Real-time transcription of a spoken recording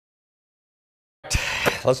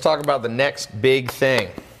let's talk about the next big thing.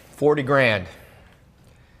 40 grand.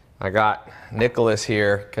 I got Nicholas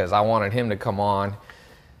here because I wanted him to come on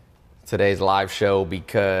today's live show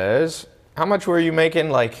because how much were you making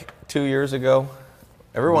like 2 years ago?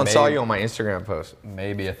 Everyone saw you on my Instagram post.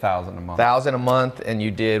 Maybe $1,000 a month. 1,000 a month, and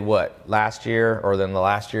you did what last year, or then the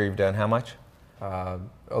last year you've done how much?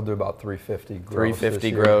 I'll do about 350 gross.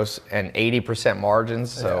 350 gross and 80%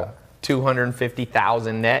 margins, so Yeah.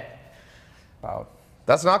 250,000 net. About.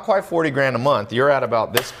 That's not quite 40 grand a month. You're at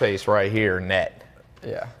about this pace right here net.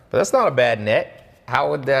 Yeah. But that's not a bad net. How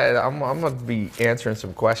would that? I'm going to be answering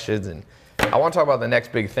some questions, and I want to talk about the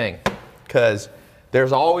next big thing because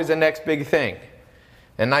there's always a next big thing.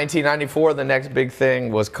 In 1994, the next big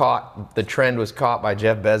thing was caught. The trend was caught by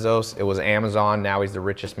Jeff Bezos. It was Amazon. Now he's the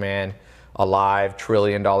richest man alive, $1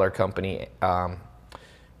 trillion company.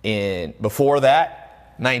 Before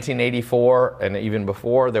that, 1984, and even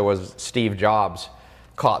before, there was Steve Jobs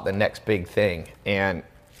caught the next big thing. And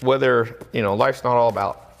whether, life's not all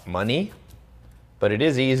about money, but it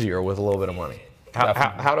is easier with a little bit of money.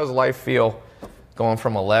 How does life feel going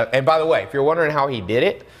from 11? And by the way, if you're wondering how he did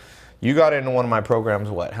it, you got into one of my programs,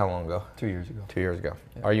 how long ago? 2 years ago. 2 years ago.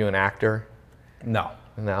 Yeah. Are you an actor? No.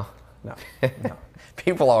 No? No.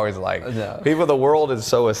 People always the world is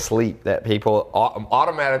so asleep that people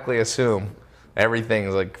automatically assume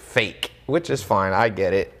everything's like fake, which is fine. I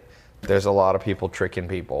get it. There's a lot of people tricking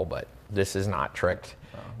people, but this is not tricked.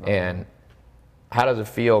 And how does it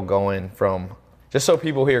feel going from, just so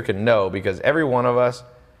people here can know, because every one of us,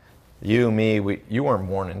 you, me, you weren't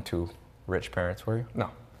born into rich parents, were you? No.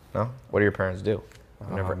 No? What do your parents do?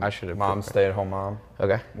 I should have. Mom's stay-at-home mom.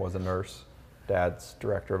 Okay. Was a nurse. Dad's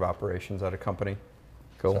director of operations at a company.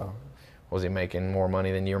 Cool. So. Was he making more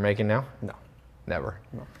money than you're making now? No. Never.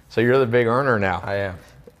 No. So you're the big earner now. I am.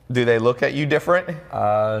 Do they look at you different?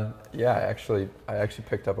 Yeah, I actually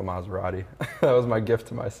picked up a Maserati. That was my gift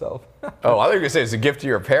to myself. Oh, I thought you were gonna say it's a gift to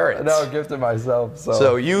your parents. No, gift to myself.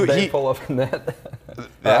 So they pull up in that.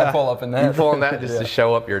 Yeah. I pull up in that. You pull in that just to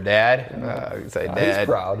show up your dad. Say, Dad. He's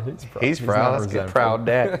proud. He's proud. That's a good, proud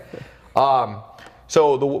dad.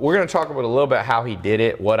 So we're gonna talk about a little bit how he did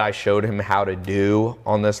it, what I showed him how to do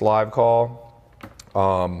on this live call.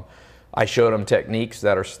 I showed him techniques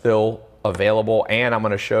that are still available, and I'm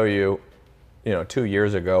gonna show you, 2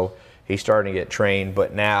 years ago, he's starting to get trained,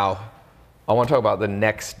 but now I want to talk about the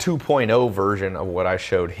next 2.0 version of what I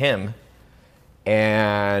showed him.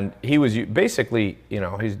 And he was basically,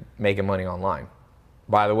 he's making money online.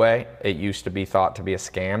 By the way, it used to be thought to be a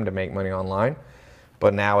scam to make money online,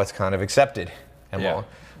 but now it's kind of accepted. And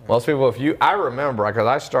most people, I remember, because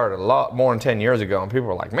I started a lot more than 10 years ago, and people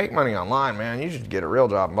were like, make money online, man, you should get a real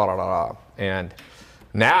job, blah, blah, blah, blah. And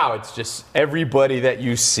now it's just everybody that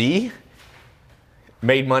you see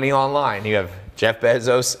made money online. You have Jeff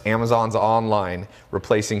Bezos, Amazon's online,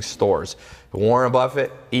 replacing stores. Warren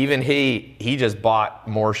Buffett, even he just bought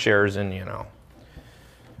more shares in,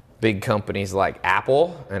 big companies like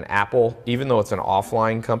Apple. And Apple, even though it's an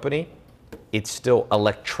offline company, it's still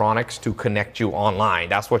electronics to connect you online.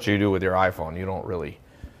 That's what you do with your iPhone. You don't really,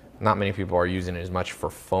 not many people are using it as much for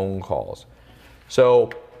phone calls. So,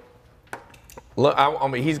 look,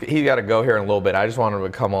 he's got to go here in a little bit. I just wanted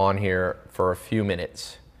him to come on here for a few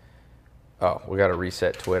minutes. Oh, we got to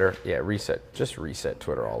reset Twitter. Yeah, just reset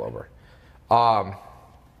Twitter all over.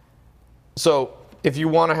 So if you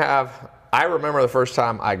want to I remember the first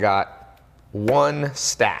time I got one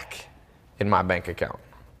stack in my bank account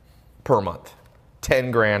per month,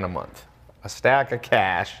 10 grand a month, a stack of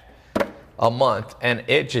cash a month. And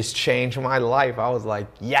it just changed my life. I was like,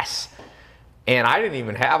 yes. And I didn't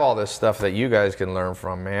even have all this stuff that you guys can learn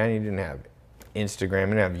from, man. You didn't have Instagram,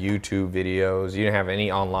 you didn't have YouTube videos, you didn't have any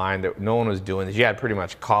online, that no one was doing this. You had pretty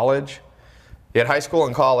much college. You had high school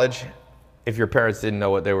and college if your parents didn't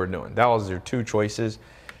know what they were doing. That was your two choices.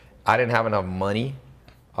 I didn't have enough money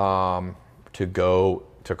to go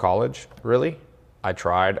to college, really. I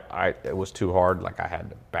tried. It was too hard. Like, I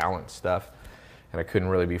had to balance stuff, and I couldn't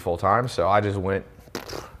really be full-time. So I just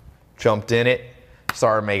jumped in it,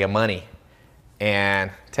 started making money.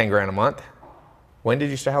 And 10 grand a month. When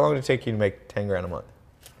did you start? How long did it take you to make 10 grand a month?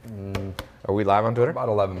 Are we live on Twitter? About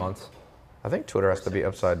 11 months. I think Twitter has to be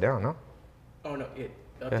upside down, no? Oh, no, update.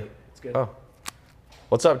 Yeah. It's good. Oh.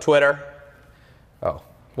 What's up, Twitter? Oh.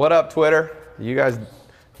 What up, Twitter? You guys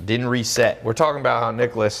didn't reset. We're talking about how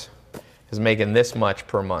Nicholas is making this much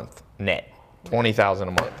per month, net. 20,000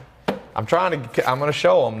 a month. I'm going to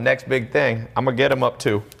show him next big thing. I'm going to get him up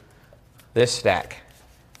to this stack.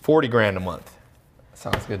 40 grand a month.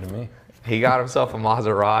 Sounds good to me. He got himself a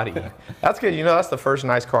Maserati. That's good. That's the first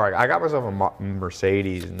nice car. I got myself a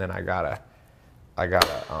Mercedes, and then I got I got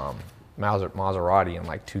a Maserati in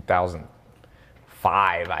like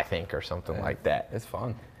 2005, I think, or something like that. It's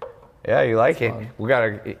fun. Yeah, you like it. Fun. We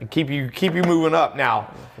gotta keep you moving up now.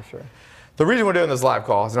 Yeah, for sure. The reason we're doing this live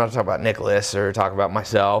call is not to talk about Nicholas or talk about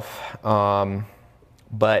myself,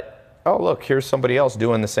 but oh look, here's somebody else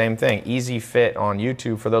doing the same thing. Easy Fit on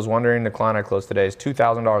YouTube. For those wondering, the client I closed today is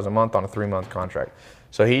 $2,000 a month on a 3-month contract.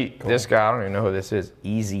 So this guy, I don't even know who this is.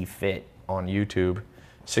 Easy Fit on YouTube,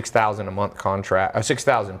 $6,000 a month contract,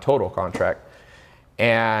 $6,000 total contract.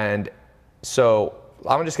 And so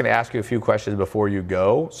I'm just going to ask you a few questions before you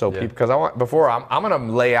go. So because I'm going to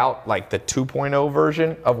lay out like the 2.0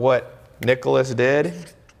 version of what Nicholas did.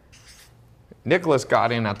 Nicholas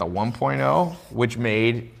got in at the 1.0, which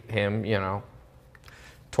made him,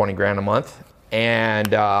 20 grand a month.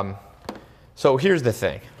 And so here's the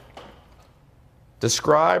thing.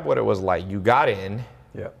 Describe what it was like. You got in.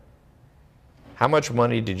 Yeah. How much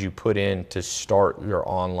money did you put in to start your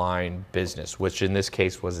online business, which in this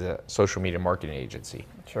case was a social media marketing agency?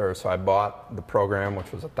 Sure. So I bought the program,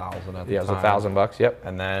 which was $1,000 at the time. Yeah, it was $1,000. Yep.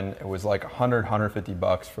 And then it was like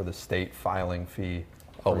 $150 for the state filing fee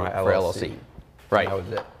for my for LLC. Right. And that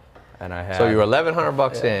was it. And I had. So you were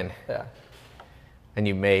 $1,100 in. Yeah. And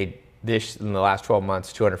you made this in the last 12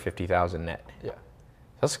 months, $250,000 net. Yeah.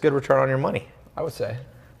 That's a good return on your money. I would say.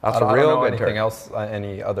 That's I don't real know good anything return. else,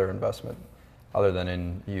 any other investment other than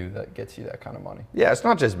in you that gets you that kind of money. Yeah, it's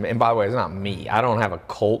not just me. And by the way, it's not me. I don't have a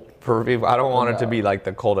cult for people. I don't want it to be like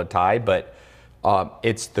the cult of Tai, but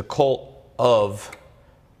it's the cult of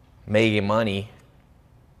making money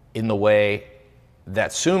in the way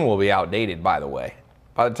that soon will be outdated, by the way.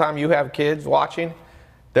 By the time you have kids watching,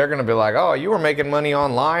 they're going to be like, oh, you were making money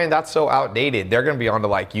online? That's so outdated. They're going to be on to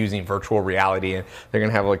like using virtual reality, and they're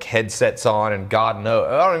going to have like headsets on, and God knows.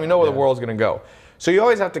 I don't even know where the world's going to go. So you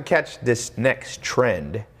always have to catch this next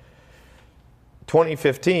trend.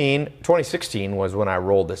 2016 was when I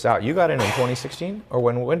rolled this out. You got in 2016? Or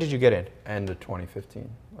when did you get in? End of 2015.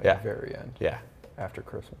 Like very end. Yeah. After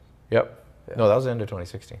Christmas. Yep. Yeah. No, that was the end of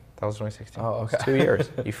 2016. That was 2016. Oh, okay. It's 2 years.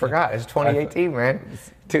 You forgot. It's 2018, man.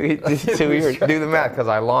 Two years. Do the math, because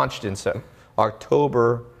I launched in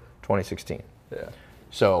October 2016. Yeah.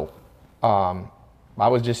 So I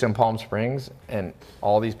was just in Palm Springs, and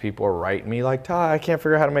all these people are writing me like, Tai, I can't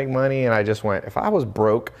figure out how to make money. And I just went, if I was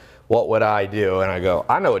broke, what would I do? And I go,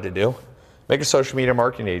 I know what to do. Make a social media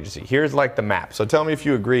marketing agency. Here's like the map. So tell me if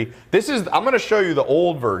you agree. I'm going to show you the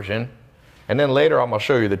old version, and then later I'm going to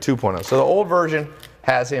show you the 2.0. So the old version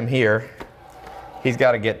has him here. He's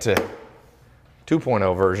got to get to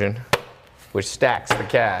 2.0 version, which stacks the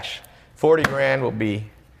cash. 40 grand will be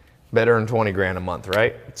better than 20 grand a month,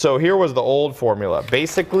 right? So here was the old formula.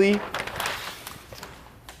 Basically,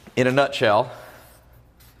 in a nutshell,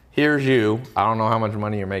 here's you. I don't know how much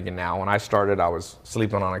money you're making now. When I started, I was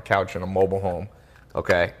sleeping on a couch in a mobile home,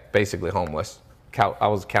 okay? Basically homeless. I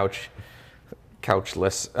was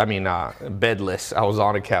bedless. I was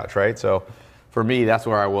on a couch, right? So for me, that's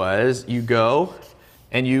where I was. You go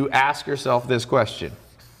and you ask yourself this question.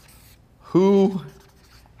 Who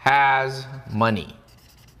has money?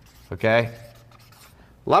 Okay?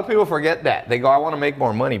 A lot of people forget that. They go, I want to make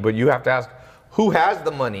more money, but you have to ask, who has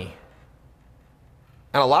the money?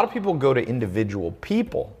 And a lot of people go to individual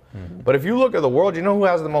people. Mm-hmm. But if you look at the world, you know who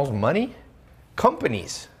has the most money?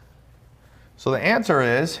 Companies. So the answer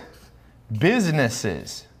is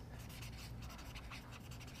businesses.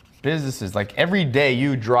 Businesses. Like every day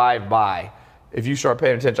you drive by, if you start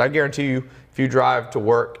paying attention, I guarantee you, if you drive to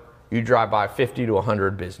work, you drive by 50 to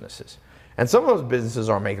 100 businesses. And some of those businesses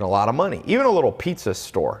are making a lot of money. Even a little pizza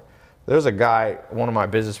store. There's a guy, one of my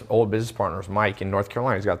old business partners, Mike, in North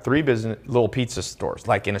Carolina. He's got 3 little pizza stores,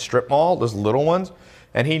 like in a strip mall, those little ones.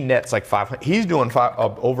 And he nets like 500. He's doing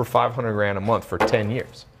over 500 grand a month for 10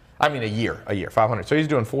 years. I mean, a year, 500. So he's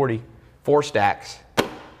doing 4 stacks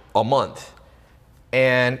a month.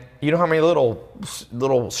 And you know how many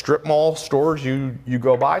little strip mall stores you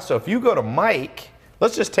go by? So if you go to Mike,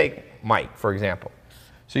 let's just take Mike, for example.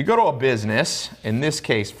 So you go to a business, in this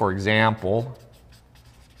case, for example,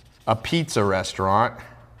 a pizza restaurant,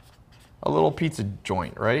 a little pizza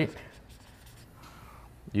joint, right?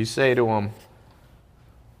 You say to them,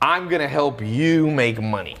 I'm gonna help you make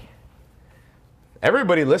money.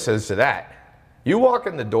 Everybody listens to that. You walk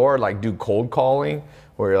in the door, like do cold calling,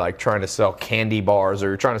 where you're like trying to sell candy bars or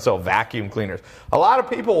you're trying to sell vacuum cleaners. A lot of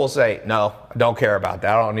people will say, no, I don't care about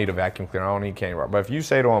that. I don't need a vacuum cleaner, I don't need a candy bar. But if you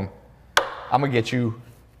say to them, I'm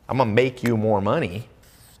gonna make you more money,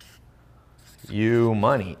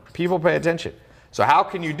 people pay attention. So how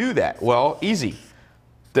can you do that? Well, easy.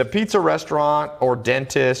 The pizza restaurant or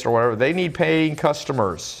dentist or whatever, they need paying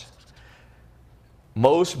customers.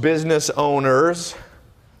 most business owners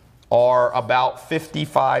are about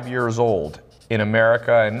 55 years old in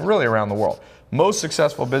America and really around the world. Most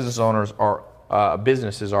successful business owners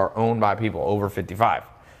businesses are owned by people over 55.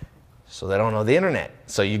 So they don't know the internet.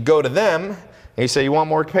 So you go to them and you say, you want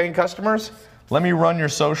more paying customers? Let me run your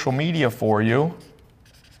social media for you,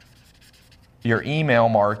 your email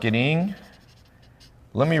marketing.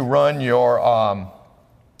 Let me run your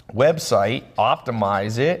website,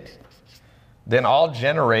 optimize it. Then I'll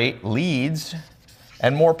generate leads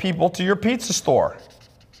and more people to your pizza store.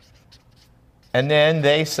 And then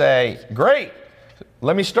they say, great,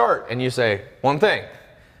 let me start. And you say, one thing,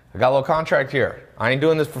 I got a little contract here. I ain't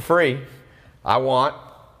doing this for free. I want,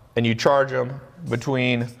 and you charge them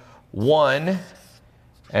between $1,000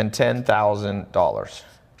 and $10,000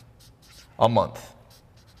 a month.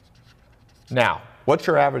 Now, what's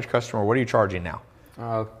your average customer? What are you charging now?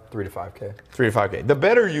 3 to 5K. 3 to 5K. The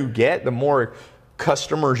better you get, the more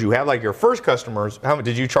customers you have. Like your first customers, how much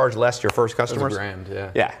did you charge less your first customers? It was $1,000,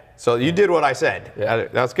 yeah. Yeah. So you did what I said. Yeah.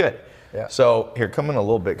 That's good. Yeah. So here, come in a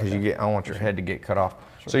little bit because I don't want your head to get cut off.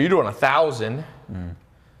 Sure. So you're doing 1,000,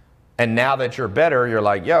 and now that you're better, you're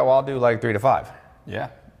like, yeah, well, I'll do like 3 to 5. Yeah.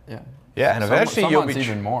 Yeah. Yeah, and eventually you'll be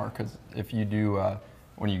even more, because if you do,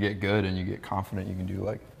 when you get good and you get confident, you can do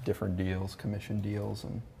like different deals, commission deals,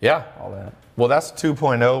 and all that. Well, that's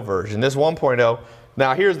 2.0 version. This 1.0.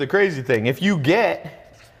 Now here's the crazy thing: if you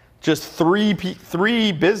get just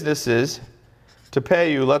three businesses to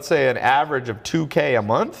pay you, let's say an average of $2K a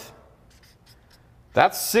month,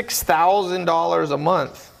 that's $6,000 a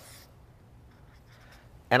month.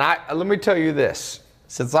 And let me tell you this.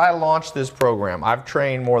 Since I launched this program, I've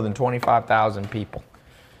trained more than 25,000 people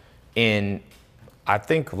in, I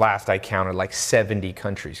think last I counted, like 70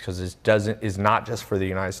 countries, because is not just for the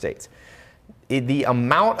United States. The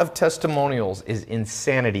amount of testimonials is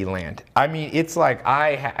insanity land. I mean, it's like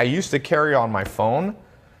I used to carry on my phone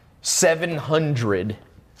 700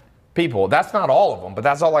 people. That's not all of them, but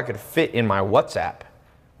that's all I could fit in my WhatsApp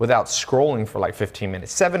without scrolling for like 15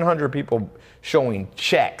 minutes. 700 people showing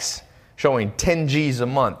checks, showing 10 G's a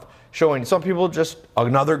month, showing some people just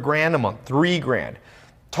another grand a month, $3,000.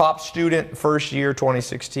 Top student first year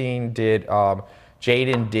 2016 did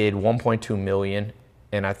Jaden did 1.2 million,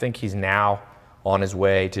 and I think he's now on his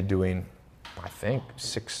way to doing, I think,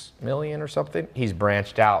 6 million or something. He's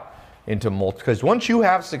branched out into because once you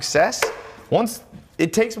have success,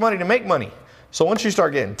 it takes money to make money. So once you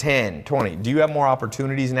start getting 10, 20, do you have more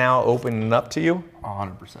opportunities now opening up to you?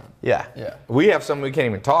 100%. Yeah. Yeah. We have something we can't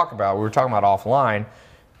even talk about. We were talking about offline.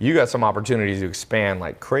 You got some opportunities to expand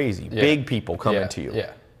like crazy. Yeah. Big people coming to you.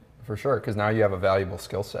 Yeah, for sure. Because now you have a valuable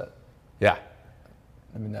skill set. Yeah.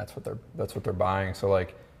 I mean, that's what they're buying. So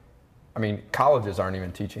like, I mean, colleges aren't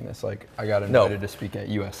even teaching this. Like, I got invited to speak at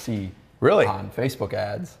USC. Really? On Facebook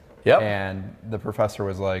ads. Yep. And the professor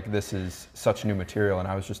was like, this is such new material, and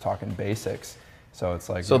I was just talking basics. So it's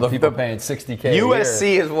like, people paying $60K USC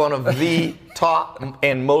a year. is one of the top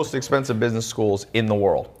and most expensive business schools in the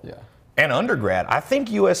world. Yeah. And undergrad. I think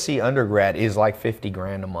USC undergrad is like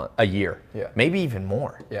 $50,000 a year. Yeah. Maybe even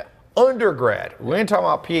more. Yeah. Undergrad. We ain't talking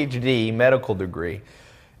about PhD, medical degree.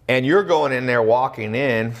 And you're going in there, walking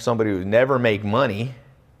in, somebody who's never made money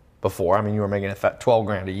before. I mean, you were making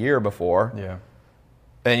 $12,000 a year before. Yeah.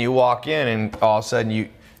 And you walk in, and all of a sudden you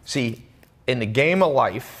see, in the game of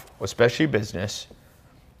life, especially business,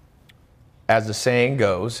 as the saying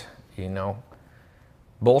goes,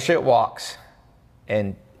 bullshit walks,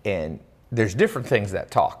 and there's different things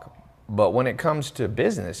that talk. But when it comes to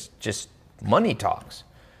business, just money talks.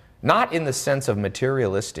 Not in the sense of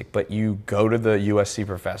materialistic, but you go to the USC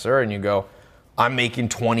professor and you go, I'm making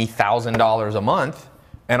 $20,000 a month.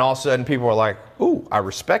 And all of a sudden people are like, ooh, I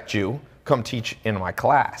respect you. Come teach in my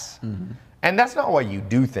class. Mm-hmm. And that's not why you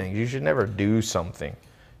do things. You should never do something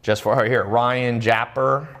just for here. Ryan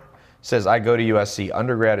Japper says, I go to USC.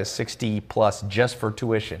 Undergrad is 60 plus just for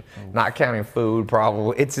tuition, not counting food,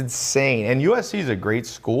 probably. It's insane. And USC is a great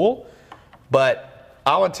school, but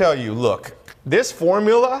I will tell you, look, this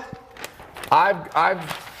formula,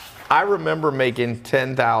 I remember making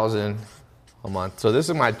 $10,000 a month. So this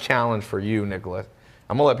is my challenge for you, Nicholas.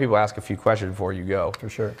 I'm gonna let people ask a few questions before you go. For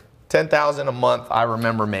sure. $10,000 a month I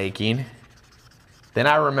remember making. Then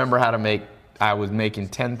I remember I was making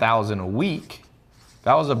 $10,000 a week.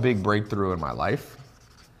 That was a big breakthrough in my life.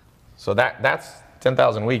 So that's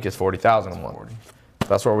 $10,000 a week is $40,000 a month.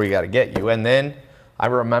 That's where we got to get you. And then I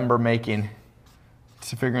remember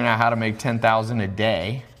figuring out how to make $10,000 a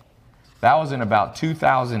day. That was in about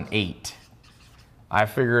 2008. I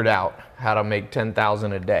figured out how to make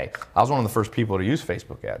 $10,000 a day. I was one of the first people to use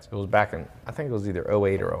Facebook ads. It was back in, I think it was either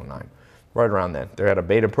 08 or 09. right around then. They had a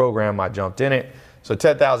beta program, I jumped in it. So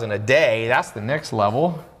 10,000 a day, that's the next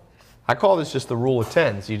level. I call this just the rule of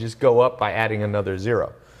tens. You just go up by adding another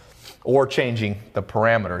 0 or changing the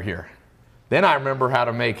parameter here. Then I remember how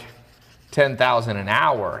to make 10,000 an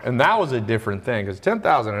hour, and that was a different thing, because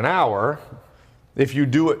 10,000 an hour, if you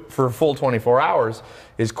do it for a full 24 hours,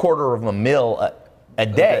 is $250,000 a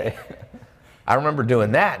day. I remember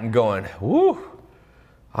doing that and going, whoo,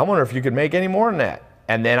 I wonder if you could make any more than that.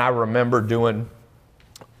 And then I remember doing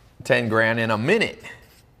 10 grand in a minute,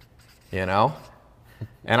 you know?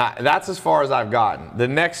 And that's as far as I've gotten. The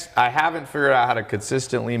next, I haven't figured out how to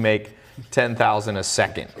consistently make 10,000 a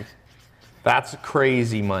second. That's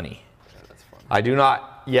crazy money. Yeah, that's fun. I do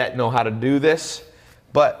not yet know how to do this,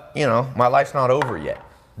 but you know, my life's not over yet.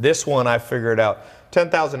 This one I figured out.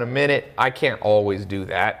 10,000 a minute, I can't always do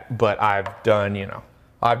that, but I've done, you know,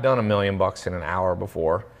 I've done $1 million in an hour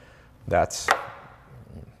before. That's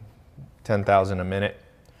 10,000 a minute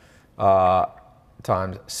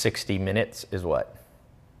times 60 minutes is what?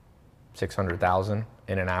 600,000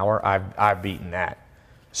 in an hour. I've beaten that.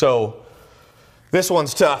 So this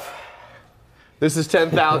one's tough. This is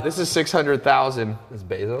 10,000. This is 600,000. Is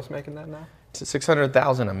Bezos making that now?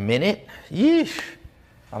 600,000 a minute? Yeesh.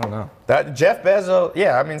 I don't know. That Jeff Bezos,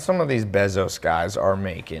 yeah, I mean, some of these Bezos guys are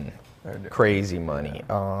making crazy money.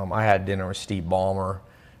 Yeah. I had dinner with Steve Ballmer,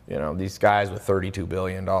 you know, these guys with $32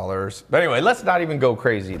 billion. But anyway, let's not even go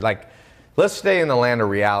crazy. Like, let's stay in the land of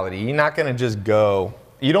reality. You're not going to just go,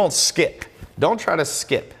 you don't skip. Don't try to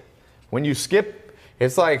skip. When you skip,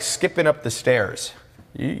 it's like skipping up the stairs.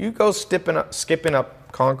 You go skipping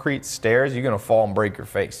up concrete stairs, you're going to fall and break your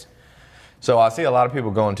face. So I see a lot of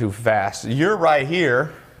people going too fast. You're right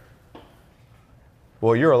here.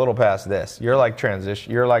 Well, you're a little past this. You're like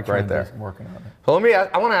transition. You're like right there. Working on it. So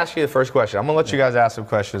I want to ask you the first question. I'm going to let you guys ask some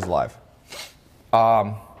questions live.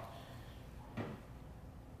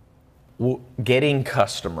 Getting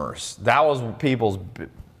customers. That was people's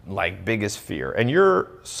biggest fear. And you're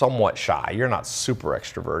somewhat shy. You're not super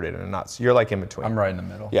extroverted and you're like in between. I'm right in the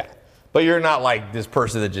middle. Yeah. But you're not like this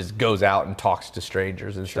person that just goes out and talks to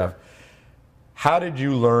strangers and stuff. How did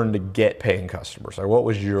you learn to get paying customers? Like, what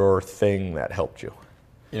was your thing that helped you?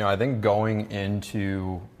 You know, I think going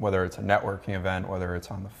into, whether it's a networking event, whether it's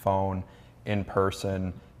on the phone, in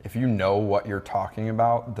person, if you know what you're talking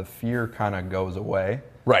about, the fear kind of goes away.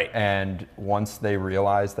 Right. And once they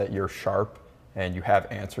realize that you're sharp and you have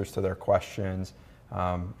answers to their questions,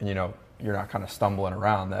 and you know, you're not kind of stumbling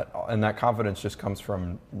around, that confidence just comes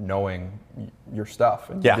from knowing your stuff.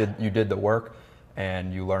 And you did the work,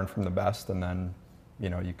 and you learn from the best, and then you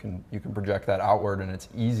know you can project that outward, and it's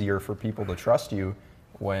easier for people to trust you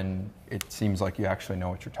when it seems like you actually know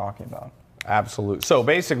what you're talking about. Absolutely. So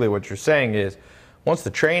basically what you're saying is once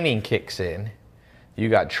the training kicks in, you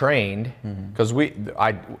got trained, because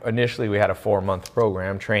initially we had a 4-month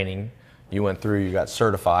program training. You went through, you got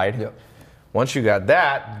certified. Yep. Once you got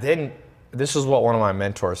that, then this is what one of my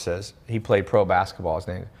mentors says. He played pro basketball. His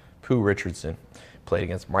name is Pooh Richardson. Played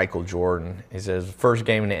against Michael Jordan. He says first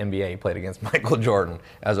game in the NBA, he played against Michael Jordan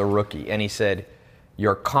as a rookie. And he said,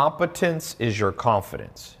 your competence is your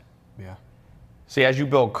confidence. Yeah. See, as you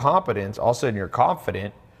build competence, all of a sudden you're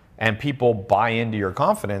confident, and people buy into your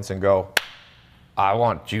confidence and go, I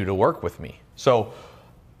want you to work with me. So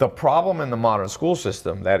the problem in the modern school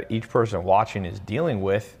system that each person watching is dealing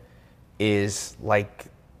with is like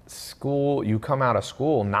school, you come out of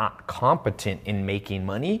school not competent in making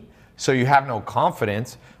money. So you have no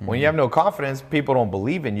confidence. When you have no confidence, people don't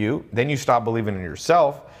believe in you. Then you stop believing in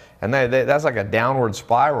yourself. And that's like a downward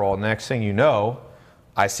spiral. And the next thing you know,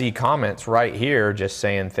 I see comments right here just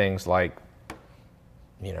saying things like,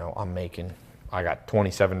 you know, I got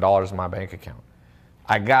 $27 in my bank account.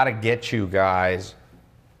 I got to get you guys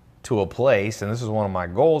to a place, and this is one of my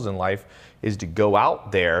goals in life, is to go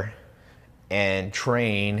out there and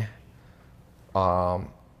train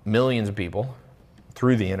millions of people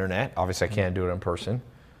through the internet. Obviously, I can't do it in person.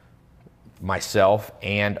 Myself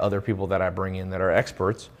and other people that I bring in that are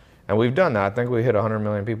experts. And we've done that. I think we hit 100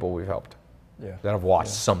 million people we've helped that have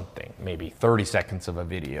watched something, maybe 30 seconds of a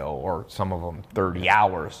video, or some of them 30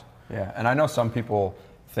 hours. Yeah, and I know some people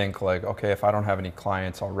think like, okay, if I don't have any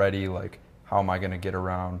clients already, like how am I going to get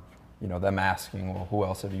around, you know, them asking, well, who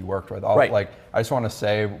else have you worked with? Right. Like, I just want to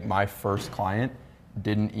say my first client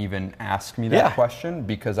didn't even ask me that question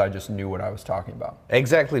because I just knew what I was talking about.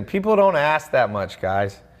 Exactly. People don't ask that much,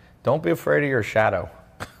 guys. Don't be afraid of your shadow.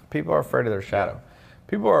 People are afraid of their shadow.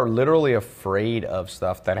 People are literally afraid of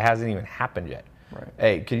stuff that hasn't even happened yet. Right.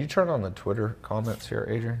 Hey, can you turn on the Twitter comments here,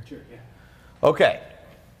 Adrian? Sure, yeah. Okay.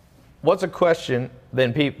 What's a question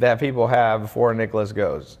then that people have before Nicholas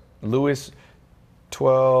goes? Lewis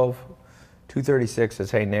 12 236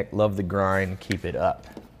 says, hey Nick, love the grind, keep it up.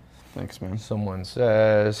 Thanks, man. Someone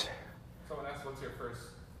says, Someone asked, what's your first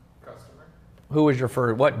customer? who was your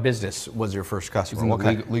first, what business was your first customer? What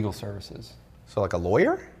kind? Legal services. So like a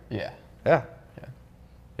lawyer? Yeah. Yeah.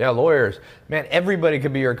 Yeah, lawyers. Man, everybody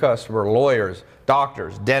could be your customer. Lawyers,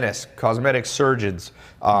 doctors, dentists, cosmetic surgeons,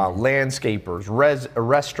 landscapers,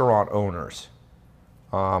 restaurant owners,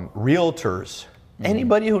 realtors.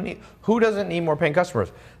 Anybody who doesn't need more paying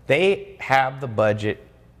customers. They have the budget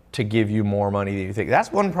to give you more money than you think.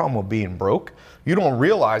 That's one problem with being broke. You don't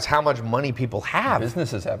realize how much money people have.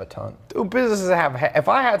 Businesses have a ton. Dude, businesses have, if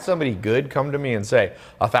I had somebody good come to me and say,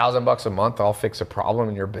 $1,000 a month, I'll fix a problem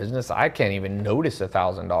in your business, I can't even notice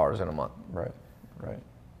 $1,000 in a month. Right.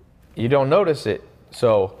 You don't notice it.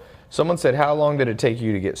 So someone said, how long did it take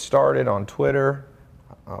you to get started on Twitter?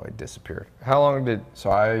 Oh, it disappeared. How long did? So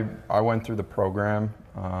I went through the program.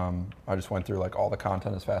 I just went through like all the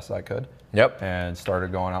content as fast as I could. Yep. And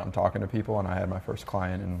started going out and talking to people, and I had my first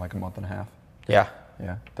client in like a month and a half. Yeah.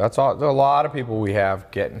 Yeah. That's all. There are a lot of people we have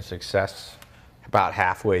getting success about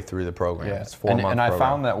halfway through the program. Yeah. It's 4 months. And I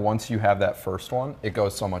found that once you have that first one, it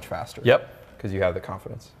goes so much faster. Yep. Because you have the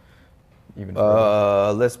confidence. Even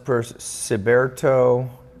This person, Siberto,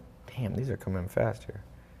 damn, these are coming fast here.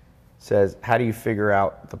 Says, how do you figure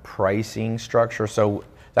out the pricing structure? So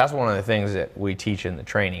that's one of the things that we teach in the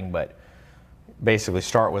training, but basically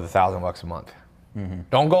start with $1,000 a month.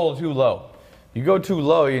 Don't go too low. You go too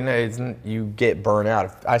low, you get burnt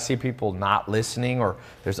out. I see people not listening, or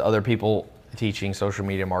there's other people teaching social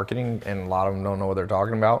media marketing, and a lot of them don't know what they're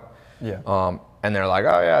talking about. Yeah. And they're like,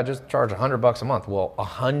 oh yeah, just charge $100 a month. Well,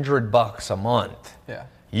 $100 a month, Yeah.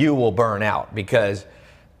 you will burn out, because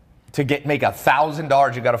to make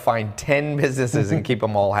 $1,000, you got to find 10 businesses and keep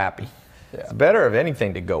them all happy. Yeah. It's better, if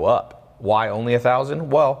anything, to go up. Why only 1,000?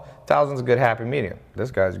 Well, 1,000's a good happy medium. This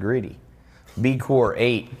guy's greedy.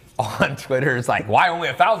 BCore8 on Twitter is like, why only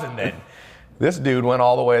 1,000 then? This dude went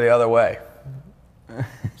all the way the other way.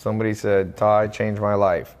 Somebody said, Tai changed my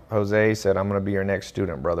life. Jose said, I'm going to be your next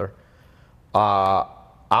student, brother.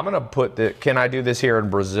 I'm going to put can I do this here in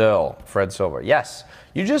Brazil? Fred Silva. Yes.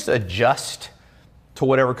 You just adjust to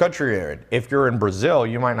whatever country you're in. If you're in Brazil,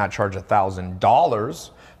 you might not charge $1,000,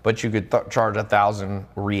 but you could charge 1,000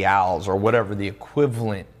 reals, or whatever the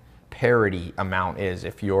equivalent parity amount is.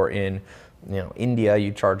 If you're in India,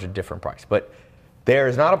 you charge a different price. But there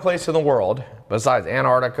is not a place in the world, besides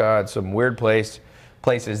Antarctica and some weird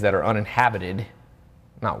places that are uninhabited,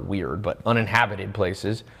 not weird, but uninhabited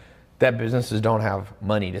places, that businesses don't have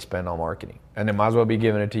money to spend on marketing. And they might as well be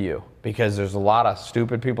giving it to you, because there's a lot of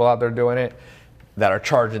stupid people out there doing it that are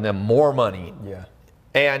charging them more money. Yeah.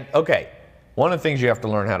 And okay, one of the things you have to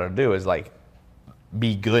learn how to do is like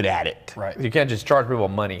be good at it. Right. You can't just charge people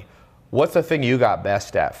money. What's the thing you got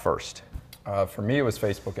best at first? For me, it was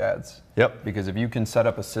Facebook ads. Yep. Because if you can set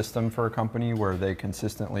up a system for a company where they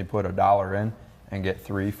consistently put $1 in and get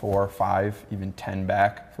 3, 4, 5, even 10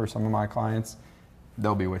 back for some of my clients,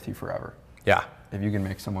 they'll be with you forever. Yeah. If you can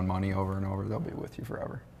make someone money over and over, they'll be with you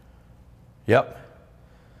forever. Yep.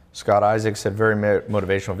 Scott Isaac said, very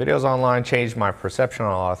motivational videos online, changed my perception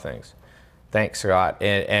on a lot of things. Thanks, Scott.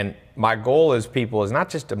 And my goal is not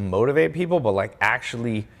just to motivate people, but like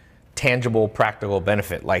actually tangible, practical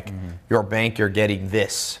benefit. Like your bank, you're getting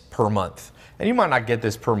this per month. And you might not get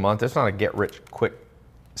this per month. It's not a get rich quick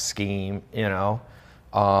scheme,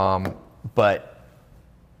 but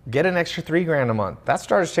get an extra $3,000 a month. That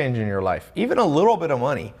starts changing your life. Even a little bit of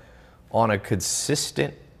money on a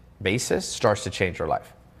consistent basis starts to change your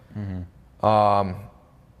life.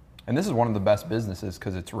 And this is one of the best businesses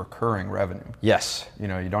because it's recurring revenue. Yes. You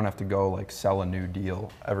don't have to go like sell a new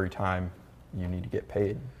deal every time you need to get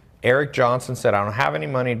paid. Eric Johnson said, I don't have any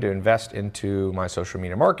money to invest into my social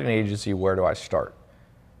media marketing agency. Where do I start?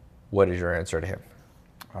 What is your answer to him?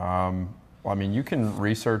 Well, I mean, you can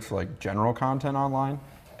research like general content online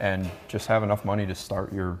and just have enough money to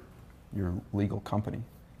start your legal company.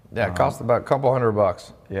 Yeah, it costs about a couple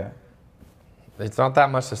 $100. Yeah. It's not that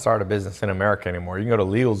much to start a business in America anymore. You can go to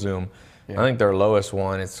LegalZoom. Yeah. I think their lowest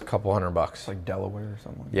one, it's a couple $100. It's like Delaware or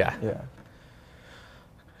something. Yeah. Yeah.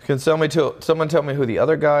 Can someone tell me who the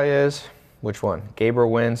other guy is? Which one? Gabriel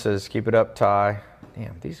Wynn says, keep it up, Tai.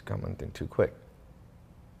 Damn, these are coming too quick.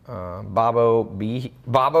 Babo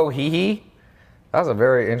Hee. That's a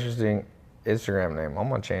very interesting Instagram name. I'm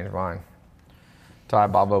going to change mine. Tai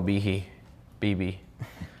Babo Bihi. BB.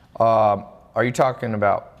 Are you talking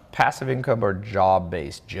about passive income or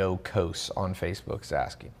job-based? Joe Kose on Facebook is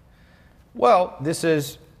asking. Well, this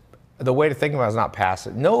is the way to think about it is not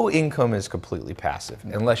passive. No income is completely passive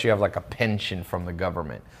unless you have like a pension from the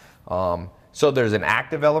government. So there's an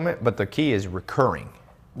active element, but the key is recurring.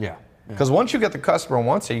 Yeah. Because once you get the customer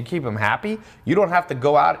once and you keep them happy, you don't have to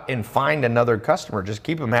go out and find another customer. Just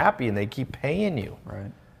keep them happy and they keep paying you.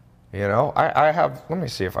 Right. You know, I have, let me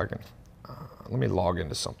see if I can, let me log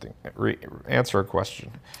into something. Answer a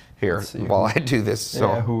question here while I do this. So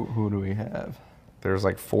yeah, who do we have? There's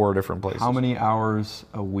like 4 different places. How many hours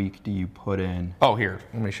a week do you put in? Oh, here,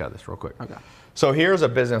 let me show this real quick. Okay. So here's a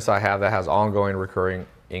business I have that has ongoing recurring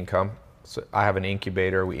income. So I have an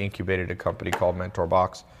incubator. We incubated a company called Mentor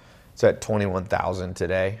Box. It's at 21,000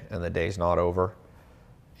 today, and the day's not over.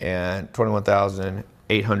 And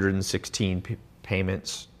 21,816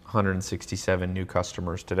 payments, 167 new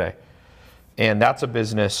customers today. And that's a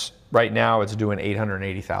business, right now it's doing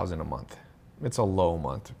 880,000 a month. It's a low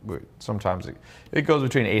month. Sometimes it goes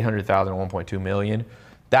between 800,000 and 1.2 million.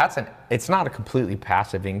 It's not a completely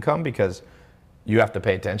passive income because you have to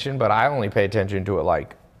pay attention, but I only pay attention to it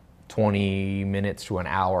like 20 minutes to an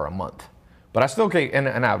hour a month. But I still and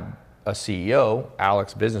I have a CEO,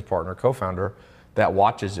 Alex, business partner, co-founder, that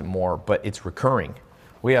watches it more, but it's recurring.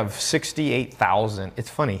 We have 68,000.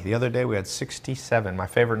 It's funny, the other day we had 67, my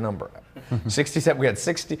favorite number. 67, we had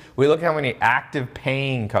 60. We look how many active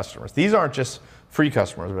paying customers. These aren't just free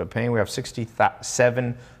customers, but paying. We have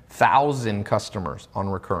 67,000 customers on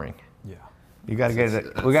recurring. Yeah. You got to get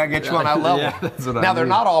it. We got to get you on that level. Yeah, that's what Now, they're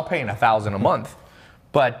not all paying 1,000 a month,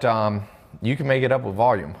 but you can make it up with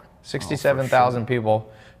volume. 67,000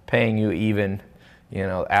 people paying you even,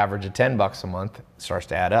 average of $10 a month starts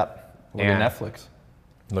to add up. Look at Netflix.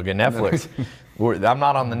 Look at Netflix. I'm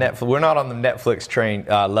not on the Netflix. We're not on the Netflix train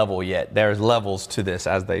level yet. There's levels to this,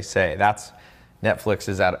 as they say. Netflix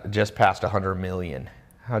is at just past 100 million.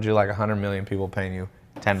 How'd you like 100 million people paying you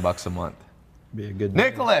 $10 a month? Be a good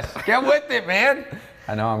Nicholas, get with it, man.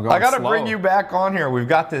 I know I'm going. I got to slow. bring you back on here. We've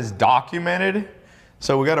got this documented,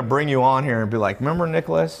 so we got to bring you on here and be like, remember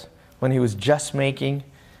Nicholas when he was just making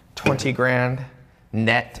 20 grand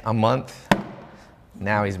net a month?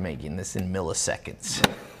 Now he's making this in milliseconds.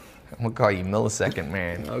 I'm gonna call you millisecond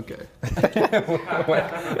man. Okay.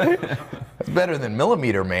 It's better than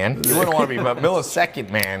millimeter man. You wouldn't want to be, but millisecond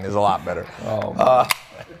man is a lot better. Oh,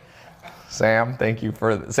 Sam, thank you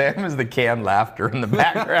for Sam is the canned laughter in the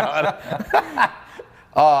background.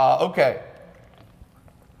 Okay.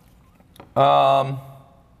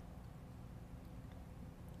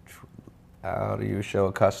 How do you show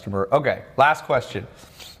a customer? Okay, last question.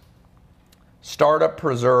 Startup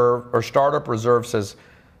Reserve says,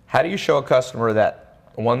 how do you show a customer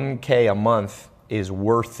that 1K a month is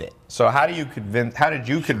worth it? So how did you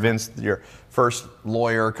convince your first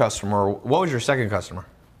lawyer customer? What was your second customer?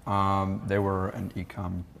 They were an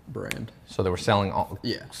e-com brand. So they were selling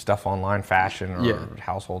stuff online, fashion or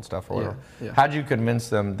household stuff or whatever. Yeah. How did you convince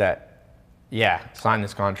them that, sign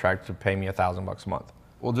this contract to pay me $1,000 a month?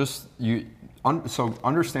 Well, just so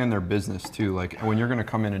understand their business too. Like when you're going to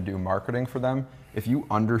come in and do marketing for them, if you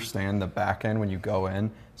understand the back end when you go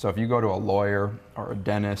in, so if you go to a lawyer or a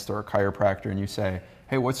dentist or a chiropractor and you say,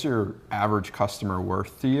 hey, what's your average customer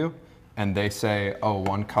worth to you? And they say, oh,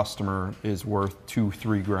 one customer is worth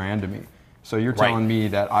 $2-3 grand to me. So you're telling me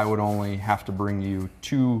that I would only have to bring you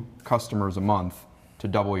 2 customers a month to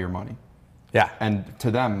double your money. Yeah. And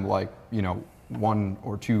to them, 1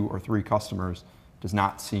 or 2 or 3 customers does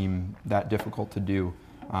not seem that difficult to do.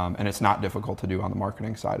 And it's not difficult to do on the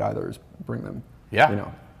marketing side either, is bring them,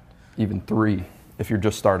 even 3 if you're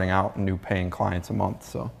just starting out and new paying clients a month.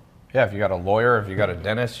 So yeah, if you got a lawyer, if you got a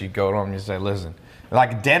dentist, you go to them and you say, listen,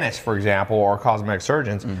 like a dentist, for example, or cosmetic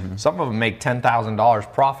surgeons, some of them make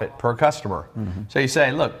 $10,000 profit per customer. So you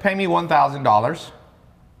say, look, pay me $1,000,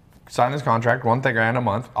 sign this contract, $1,000 a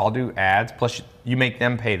month, I'll do ads, plus you make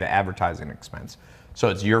them pay the advertising expense. So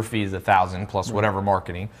it's your fees, $1,000 plus whatever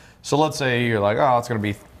marketing. So let's say you're like, oh, it's gonna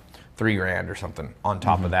be $3 grand or something on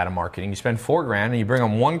top of that in marketing. You spend $4 grand and you bring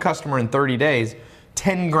them 1 customer in 30 days,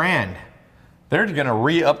 10 grand. They're gonna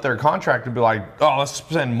re-up their contract and be like, oh, let's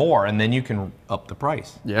spend more, and then you can up the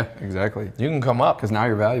price. yeah, exactly. You can come up. Because now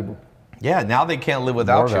you're valuable. Yeah, now they can't live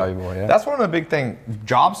without you. More valuable, yeah. That's one of the big things.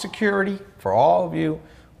 Job security for all of you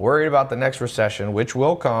worried about the next recession, which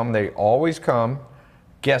will come. They always come.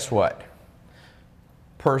 Guess what?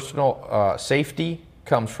 Personal safety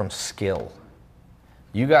comes from skill.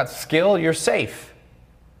 You got skill, you're safe.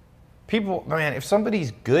 People, man, if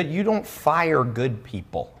somebody's good, you don't fire good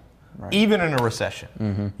people. Right. Even in a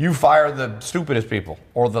recession. You fire the stupidest people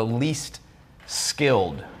or the least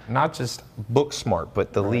skilled. Not just book smart,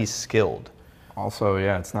 but the least skilled. Also,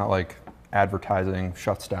 it's not like advertising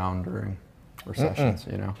shuts down during recessions,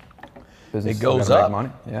 Business it goes gotta make up. money.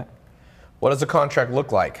 Yeah. What does the contract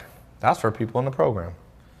look like? That's for people in the program.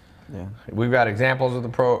 Yeah. We've got examples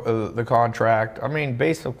of the contract. I mean,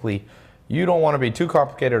 basically, you don't want to be too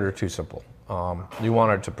complicated or too simple. You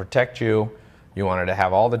want it to protect you. You want it to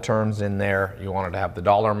have all the terms in there. You want it to have the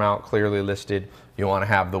dollar amount clearly listed. You want to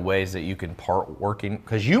have the ways that you can part working,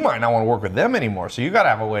 because you might not want to work with them anymore. So you got to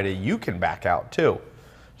have a way that you can back out too.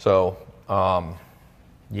 So,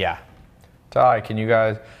 yeah. Tai, can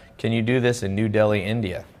you do this in New Delhi,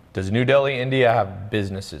 India? Does New Delhi, India have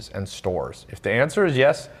businesses and stores? If the answer is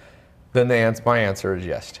yes, then my answer is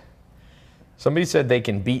yes. Somebody said they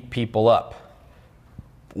can beat people up.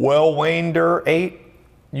 Well, Wayne Durr 8,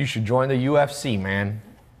 you should join the UFC, man.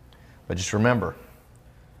 But just remember,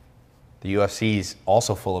 the UFC is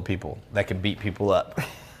also full of people that can beat people up.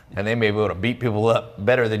 And they may be able to beat people up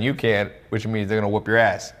better than you can, which means they're going to whoop your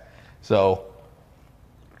ass. So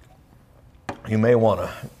you may want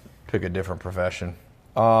to pick a different profession.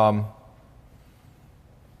 I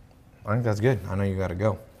think that's good. I know you got to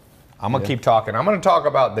go. I'm going to keep talking. I'm going to talk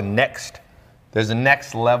about there's a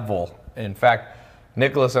next level. In fact,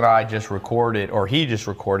 Nicholas and I just recorded, or he just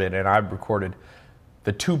recorded, and I recorded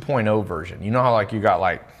the 2.0 version. You know how like you got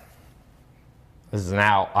like, this is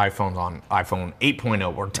now iPhone's on iPhone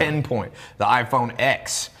 8.0 or 10 point, the iPhone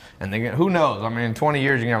X. And who knows? I mean, in 20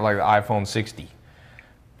 years, you can have like the iPhone 60.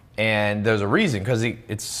 And there's a reason, because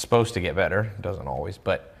it's supposed to get better. It doesn't always,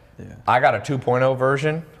 but I got a 2.0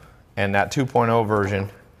 version, and that 2.0 version,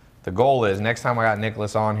 the goal is next time I got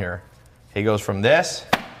Nicholas on here, he goes from this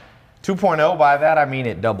 2.0. By that I mean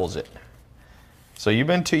it doubles it. So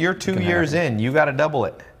you're 2 years in, you got to double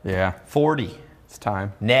it. Yeah. 40. It's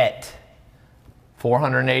time. Net.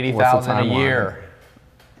 480,000 a year.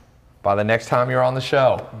 By the next time you're on the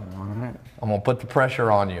show, I'm gonna put the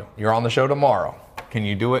pressure on you. You're on the show tomorrow. Can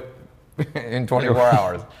you do it in 24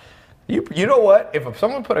 hours? You know what? If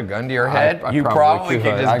someone put a gun to your head, you probably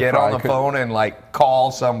can just get on the phone and like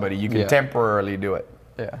call somebody. You can temporarily do it.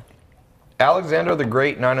 Yeah. Alexander the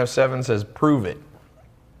Great 907 says, prove it.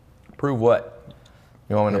 Prove what?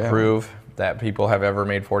 You want me to prove that people have ever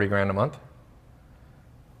made 40 grand a month?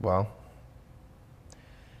 Well,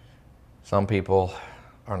 some people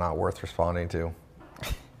are not worth responding to.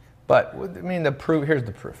 But I mean, here's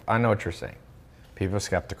the proof. I know what you're saying. People are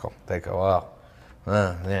skeptical. They go,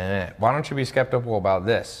 why don't you be skeptical about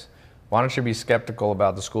this? Why don't you be skeptical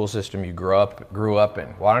about the school system you grew up in?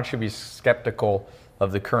 Why don't you be skeptical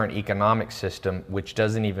of the current economic system, which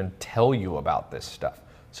doesn't even tell you about this stuff?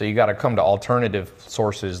 So you got to come to alternative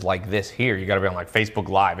sources like this here. You got to be on like Facebook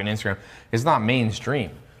Live and Instagram. It's not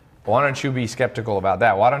mainstream. Why don't you be skeptical about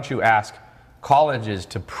that? Why don't you ask colleges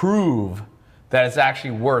to prove that it's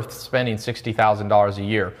actually worth spending $60,000 a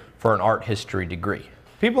year for an art history degree?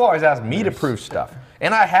 People always ask me to prove stuff,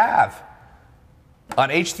 and I have. On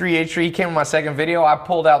H3 came in my second video, I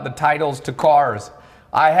pulled out the titles to cars.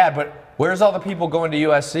 I had, but where's all the people going to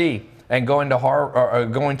USC and going to Harvard, or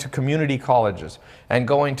going to community colleges and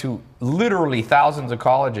going to literally thousands of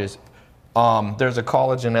colleges? There's a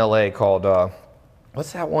college in LA called,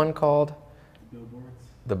 what's that one called?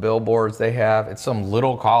 The billboards they have. It's some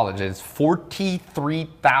little college. It's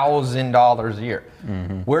 $43,000 a year.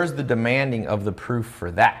 Mm-hmm. Where's the demanding of the proof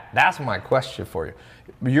for that? That's my question for you.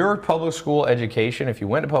 Your public school education, if you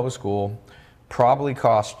went to public school, probably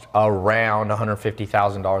cost around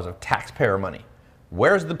 $150,000 of taxpayer money.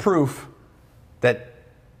 Where's the proof that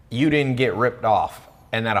you didn't get ripped off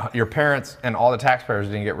and that your parents and all the taxpayers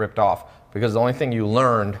didn't get ripped off? Because the only thing you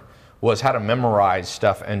learned was how to memorize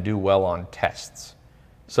stuff and do well on tests.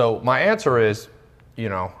 So my answer is,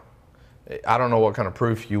 I don't know what kind of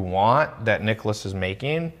proof you want that Nicholas is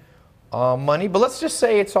making money, but let's just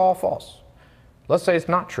say it's all false. Let's say it's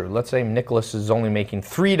not true. Let's say Nicholas is only making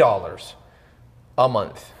 $3 a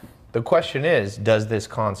month. The question is, does this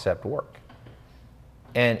concept work?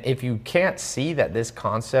 And if you can't see that this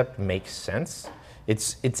concept makes sense,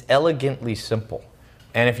 it's elegantly simple.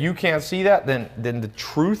 And if you can't see that, then the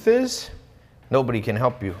truth is, nobody can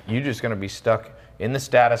help you. You're just going to be stuck in the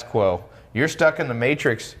status quo. You're stuck in the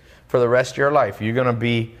matrix for the rest of your life. You're going to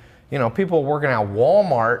be, people working at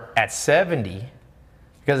Walmart at 70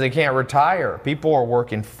 because they can't retire. People are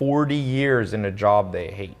working 40 years in a job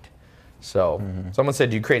they hate. So someone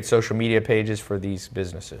said, do you create social media pages for these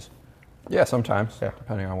businesses? Yeah, sometimes,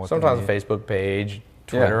 depending on what. Sometimes a Facebook page,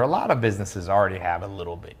 Twitter. Yeah. A lot of businesses already have a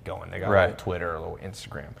little bit going. They got a little Twitter, a little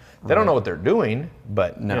Instagram. They don't know what they're doing,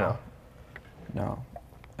 but No.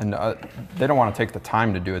 And they don't want to take the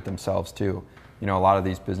time to do it themselves too. A lot of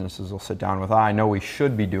these businesses will sit down with, I know we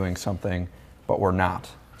should be doing something, but we're not.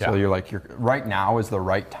 Yeah. So you're like, right now is the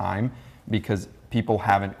right time, because people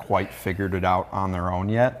haven't quite figured it out on their own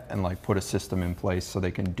yet and like put a system in place so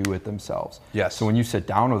they can do it themselves. Yes. So when you sit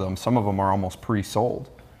down with them, some of them are almost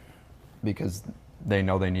pre-sold because they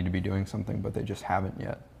know they need to be doing something, but they just haven't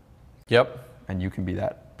yet. Yep. And you can be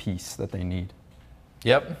that piece that they need.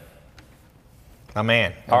 Yep. My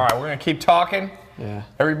man. All right, we're going to keep talking. Yeah.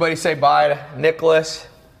 Everybody say bye to Nicholas.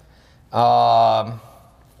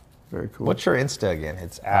 Very cool. What's your Insta again?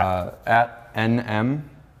 It's at NM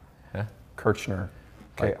Yeah. Kirchner.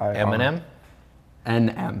 like Eminem.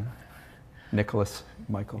 NM. Nicholas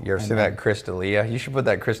Michael. You ever seen that Chris D'Elia? You should put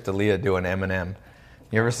that Chris D'Elia doing Eminem.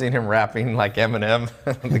 You ever seen him rapping like Eminem,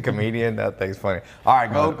 the comedian? That thing's funny. All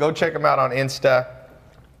right, go check him out on Insta.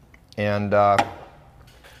 And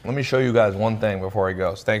let me show you guys one thing before he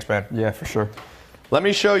goes. Thanks, man. Yeah, for sure. Let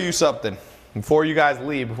me show you something before you guys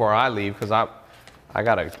leave, before I leave, because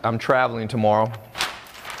I'm traveling tomorrow.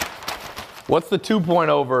 What's the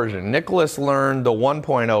 2.0 version? Nicholas learned the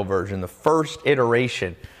 1.0 version, the first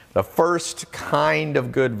iteration, the first kind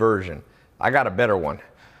of good version. I got a better one.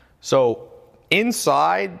 So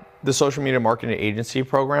inside the social media marketing agency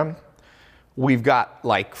program, we've got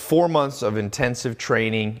like 4 months of intensive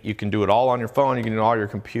training. You can do it all on your phone. You can do it all on your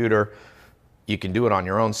computer. You can do it on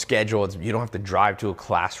your own schedule. You don't have to drive to a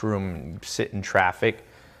classroom and sit in traffic.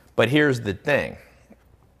 But here's the thing.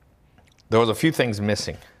 There was a few things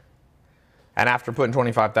missing. And after putting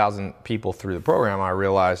 25,000 people through the program, I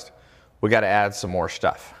realized we got to add some more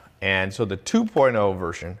stuff. And so the 2.0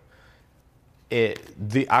 version, you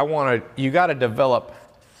got to develop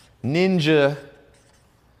ninja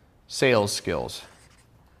sales skills.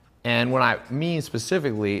 And when I mean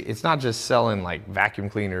specifically, it's not just selling like vacuum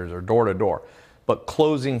cleaners or door to door, but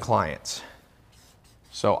closing clients.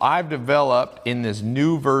 So I've developed in this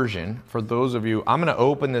new version, for those of you, I'm going to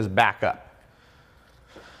open this back up.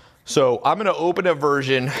 So I'm going to open a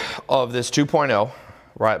version of this 2.0.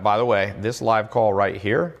 Right, by the way, this live call right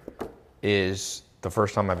here is the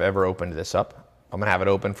first time I've ever opened this up. I'm going to have it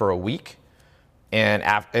open for a week. And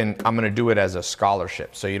I'm going to do it as a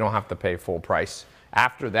scholarship, so you don't have to pay full price.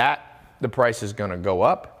 After that, the price is going to go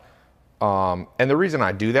up. And the reason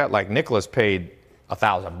I do that, like Nicholas paid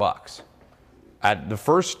 $1,000. At the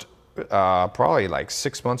first, probably like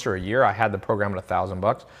 6 months or a year, I had the program at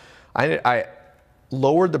 $1,000. I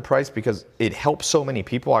lowered the price because it helped so many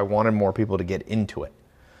people. I wanted more people to get into it.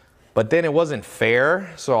 But then it wasn't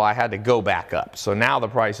fair, so I had to go back up. So now the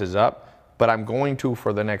price is up, but I'm going to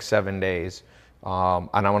for the next 7 days. And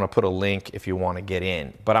I want to put a link if you want to get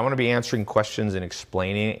in. But I want to be answering questions and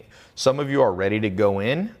explaining it. Some of you are ready to go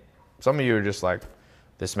in. Some of you are just like,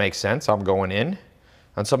 this makes sense, I'm going in.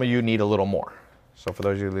 And some of you need a little more. So for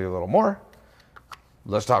those of you who need a little more,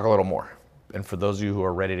 let's talk a little more. And for those of you who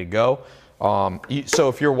are ready to go, so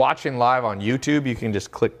if you're watching live on YouTube, you can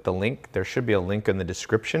just click the link. There should be a link in the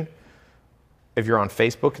description. If you're on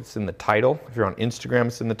Facebook, it's in the title. If you're on Instagram,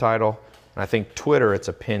 it's in the title. And I think Twitter, it's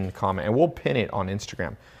a pinned comment. And we'll pin it on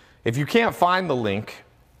Instagram. If you can't find the link,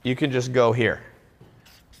 you can just go here.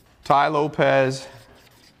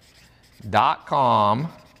 TaiLopez.com.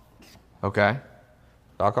 Okay.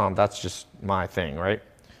 .com, that's just my thing, right?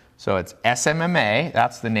 So it's SMMA,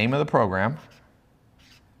 that's the name of the program.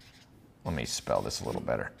 Let me spell this a little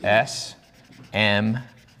better. SMMA,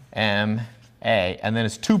 and then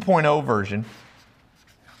it's 2.0 version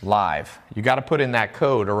live. You got to put in that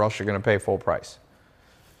code or else you're going to pay full price.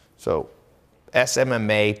 So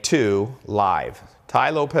SMMA2 live.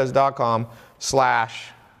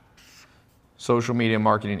 TaiLopez.com/social media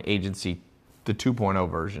marketing agency, the 2.0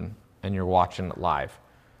 version, and you're watching it live.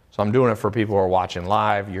 So I'm doing it for people who are watching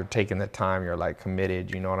live. You're taking the time. You're like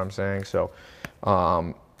committed. You know what I'm saying? So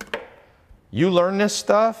you learn this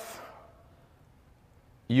stuff,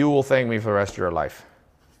 you will thank me for the rest of your life.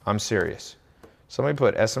 I'm serious. Somebody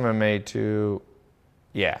put SMMA2.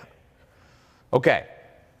 Yeah. Okay.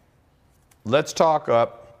 Let's talk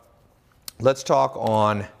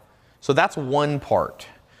on, so that's one part.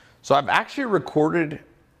 So I've actually recorded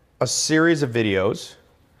a series of videos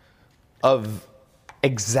of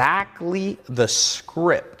exactly the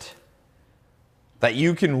script that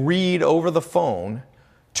you can read over the phone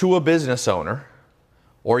to a business owner,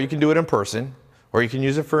 or you can do it in person, or you can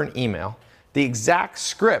use it for an email. The exact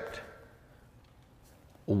script,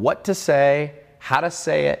 what to say, how to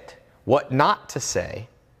say it, what not to say.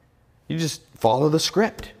 You just follow the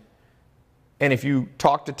script. And if you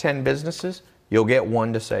talk to 10 businesses, you'll get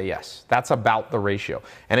one to say yes. That's about the ratio.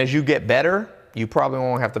 And as you get better, you probably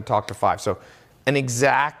won't have to talk to 5. So an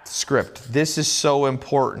exact script. This is so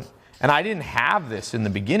important. And I didn't have this in the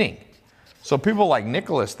beginning. So people like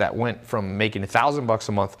Nicholas that went from making $1,000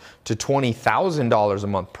 a month to $20,000 a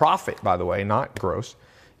month profit, by the way, not gross.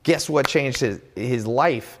 Guess what changed his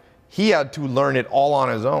life? He had to learn it all on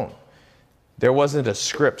his own. There wasn't a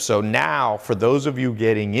script. So now, for those of you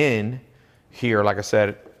getting in here, like I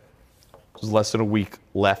said, there's less than a week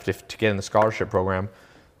left to get in the scholarship program.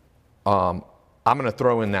 I'm going to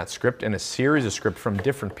throw in that script and a series of scripts from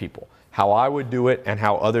different people, how I would do it and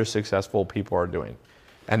how other successful people are doing.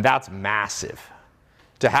 And that's massive.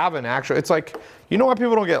 To have an actual, it's like, you know why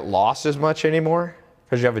people don't get lost as much anymore?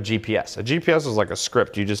 Because you have a GPS. A GPS is like a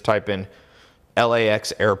script. You just type in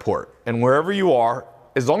LAX airport. And wherever you are,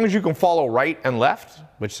 as long as you can follow right and left,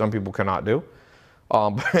 which some people cannot do,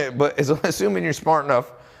 but assuming you're smart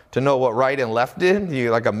enough to know what right and left did,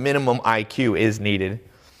 like a minimum IQ is needed.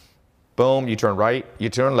 Boom, you turn right, you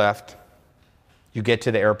turn left, you get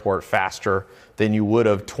to the airport faster than you would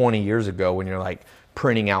have 20 years ago when you're like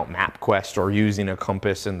printing out MapQuest or using a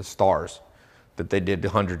compass and the stars that they did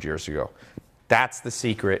 100 years ago. That's the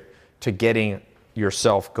secret to getting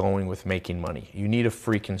yourself going with making money. You need a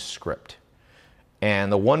freaking script.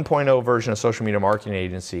 And the 1.0 version of Social Media Marketing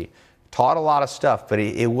Agency taught a lot of stuff, but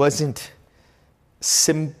it wasn't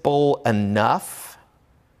simple enough,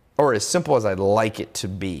 or as simple as I'd like it to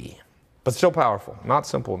be, but still powerful, not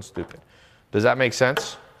simple and stupid. Does that make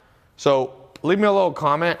sense? So leave me a little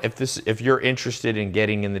comment if you're interested in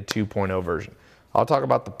getting in the 2.0 version. I'll talk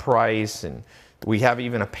about the price, and we have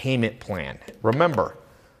even a payment plan. Remember,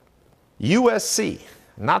 USC,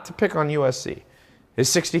 not to pick on USC, is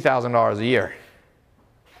 $60,000 a year.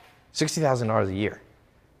 $60,000 a year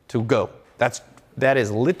to go. That is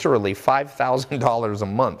literally $5,000 a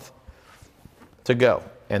month to go.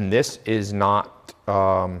 And this is not,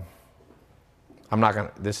 I'm not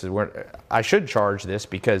gonna, this is where, I should charge this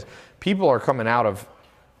because people are coming out of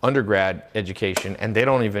undergrad education and they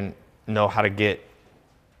don't even know how to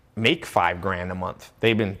make $5,000 a month.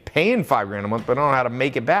 They've been paying $5,000 a month, but don't know how to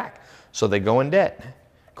make it back. So they go in debt,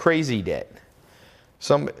 crazy debt.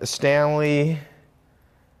 Stanley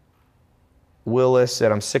Willis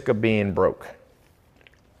said, I'm sick of being broke.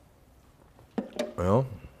 Well,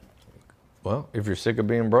 if you're sick of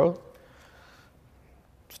being broke,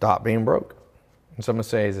 stop being broke. And someone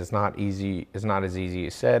says it's not easy, it's not as easy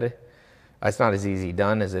as said. It's not as easy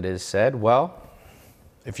done as it is said. Well,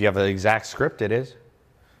 if you have an exact script, it is.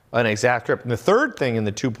 An exact script. And the third thing in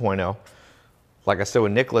the 2.0, like I said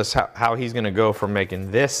with Nicholas, how he's going to go from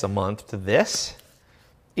making this a month to this,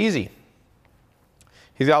 easy.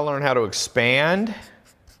 He's got to learn how to expand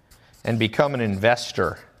and become an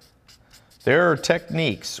investor. There are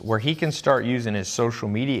techniques where he can start using his social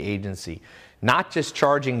media agency, not just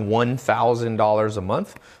charging $1,000 a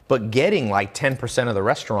month, but getting like 10% of the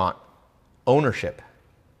restaurant ownership,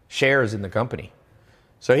 shares in the company.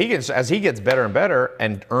 So as he gets better and better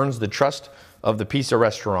and earns the trust of the pizza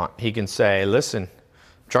restaurant, he can say, listen,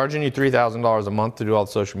 I'm charging you $3,000 a month to do all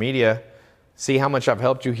the social media. See how much I've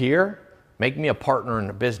helped you here? Make me a partner in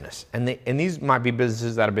the business. And these might be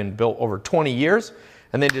businesses that have been built over 20 years,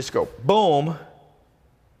 and they just go, boom,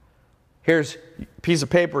 here's a piece of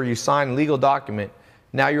paper, you sign a legal document,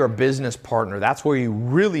 now you're a business partner. That's where you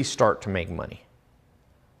really start to make money.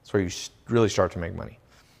 That's where you really start to make money.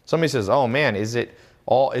 Somebody says, oh man, is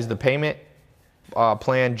the payment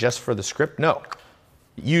plan just for the script? No.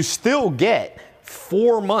 You still get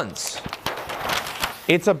 4 months.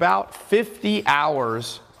 It's about 50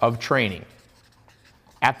 hours of training.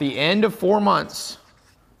 At the end of 4 months,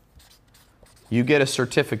 you get a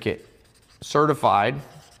certificate, certified.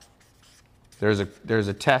 There's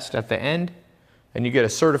a test at the end, and you get a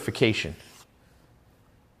certification.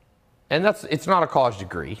 And it's not a college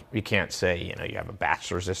degree. You can't say, you have a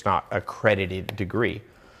bachelor's. It's not an accredited degree.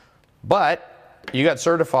 But you got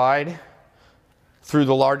certified through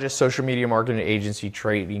the largest social media marketing agency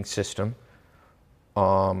training system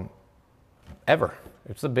ever.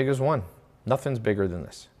 It's the biggest one. Nothing's bigger than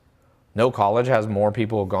this. No college has more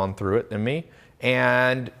people who have gone through it than me.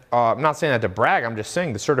 And I'm not saying that to brag. I'm just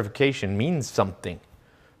saying the certification means something.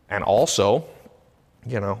 And also,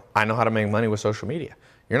 I know how to make money with social media.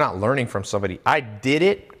 You're not learning from somebody. I did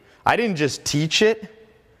it. I didn't just teach it.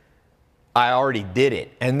 I already did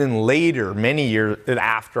it. And then later, many years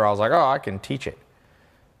after, I was like, oh, I can teach it.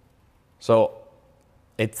 So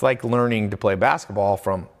it's like learning to play basketball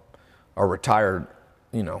from a retired,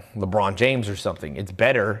 LeBron James or something. It's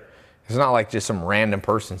better. It's not like just some random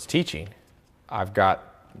person's teaching. I've got,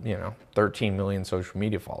 13 million social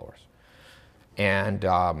media followers. And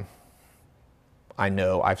I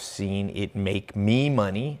know I've seen it make me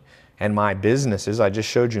money and my businesses. I just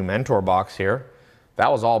showed you Mentor Box here.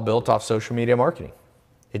 That was all built off social media marketing.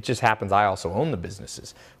 It just happens I also own the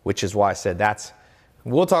businesses, which is why I said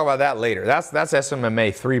we'll talk about that later. That's SMMA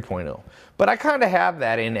 3.0. But I kind of have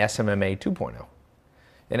that in SMMA 2.0.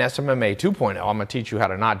 In SMMA 2.0, I'm going to teach you how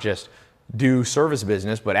to not just do service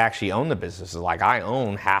business, but actually own the businesses. Like I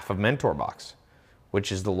own half of MentorBox,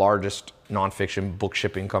 which is the largest nonfiction book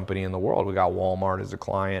shipping company in the world. We got Walmart as a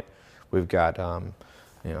client. We've got,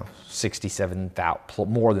 67,000,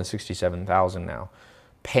 more than 67,000 now,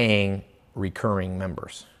 paying recurring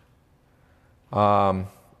members. What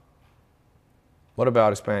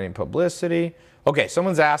about expanding publicity? Okay,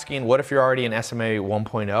 someone's asking, what if you're already in SMA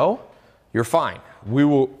 1.0? You're fine. We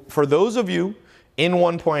will, for those of you in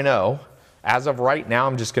 1.0, as of right now,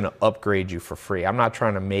 I'm just gonna upgrade you for free. I'm not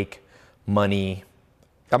trying to make money.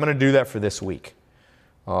 I'm gonna do that for this week.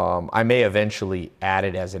 I may eventually add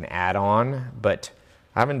it as an add-on, but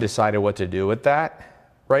I haven't decided what to do with that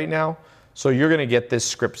right now. So you're gonna get this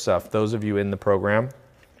script stuff, those of you in the program.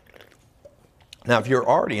 Now, if you're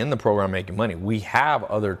already in the program making money, we have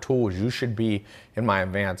other tools. You should be in my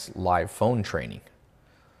advanced live phone training.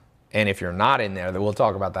 And if you're not in there, then we'll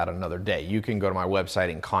talk about that another day. You can go to my website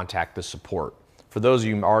and contact the support. For those of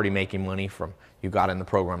you already making money from, you got in the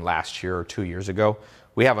program last year or 2 years ago,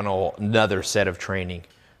 we have another set of training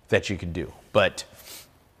that you can do. But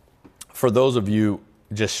for those of you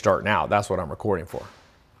just starting out, that's what I'm recording for.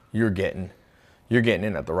 You're getting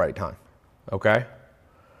in at the right time, okay?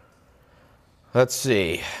 Let's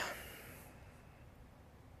see.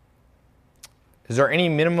 Is there any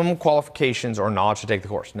minimum qualifications or knowledge to take the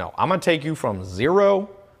course? No, I'm gonna take you from 0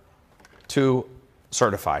 to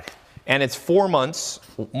certified. And it's 4 months,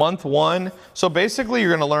 month 1. So basically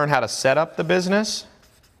you're gonna learn how to set up the business.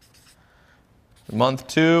 Month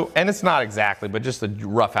 2, and it's not exactly, but just a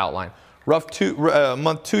rough outline. Month 2,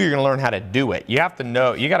 you're gonna learn how to do it. You have to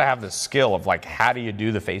know, you gotta have the skill of like, how do you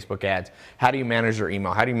do the Facebook ads? How do you manage their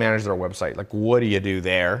email? How do you manage their website? Like, what do you do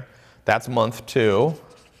there? That's month 2.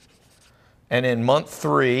 And in month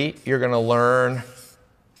 3, you're gonna learn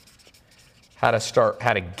how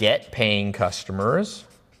to get paying customers,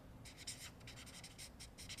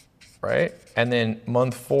 right? And then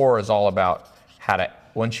month 4 is all about how to,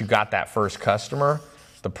 once you got that first customer,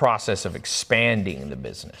 the process of expanding the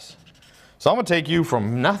business. So I'm gonna take you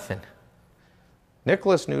from nothing.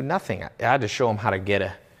 Nicholas knew nothing. I had to show him how to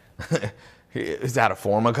get how to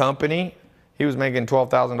form a company. He was making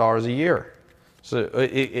 $12,000 a year. So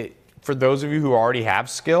for those of you who already have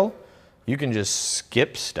skill, you can just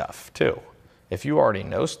skip stuff too. If you already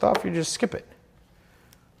know stuff, you just skip it.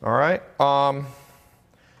 All right.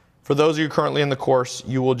 For those of you currently in the course,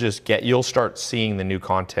 you'll start seeing the new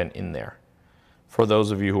content in there. For those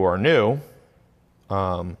of you who are new,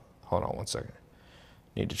 hold on one second.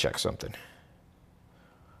 Need to check something.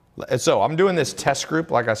 So I'm doing this test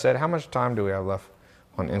group, like I said. How much time do we have left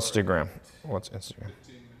on Instagram? What's Instagram?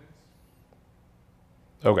 15 minutes.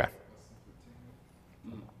 Okay.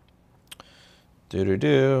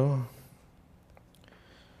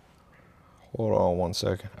 Hold on one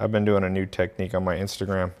second. I've been doing a new technique on my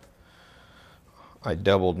Instagram. I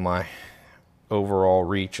doubled my overall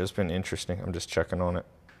reach. It's been interesting. I'm just checking on it.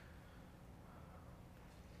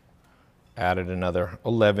 Added another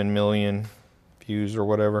 11 million views or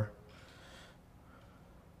whatever.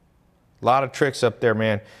 A lot of tricks up there,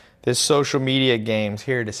 man. This social media game's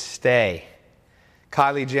here to stay.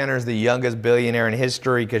 Kylie Jenner's the youngest billionaire in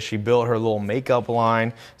history because she built her little makeup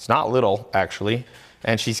line. It's not little, actually.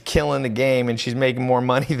 And she's killing the game, and she's making more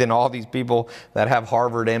money than all these people that have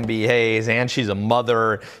Harvard MBAs, and she's a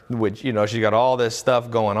mother, which, you know, she's got all this stuff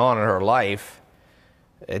going on in her life.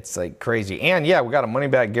 It's like crazy. And yeah, we got a money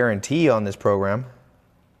back guarantee on this program.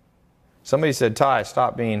 Somebody said, Ty,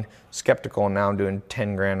 stop being skeptical, and now I'm doing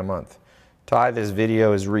 10 grand a month. Ty, this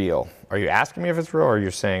video is real. Are you asking me if it's real, or you're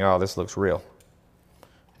saying, oh, this looks real?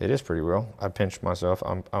 It is pretty real. I pinched myself.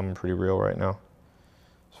 I'm pretty real right now,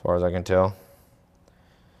 as far as I can tell.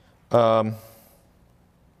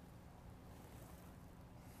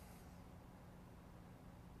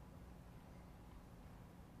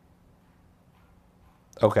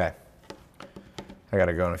 Okay. I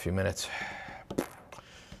gotta go in a few minutes.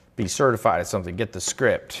 Be certified at something. Get the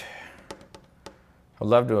script. I'd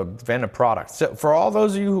love to invent a product. So for all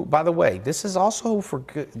those of you who, by the way, this is also for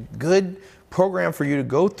good program for you to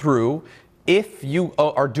go through if you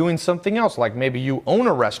are doing something else, like maybe you own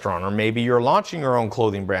a restaurant, or maybe you're launching your own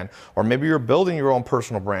clothing brand, or maybe you're building your own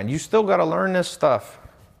personal brand. You still got to learn this stuff.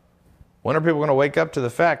 When are people going to wake up to the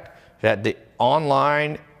fact that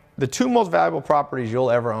the two most valuable properties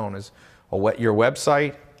you'll ever own is your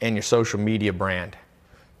website and your social media brand,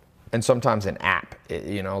 and sometimes an app?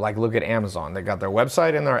 You know, like look at Amazon. They got their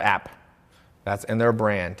website and their app. That's in their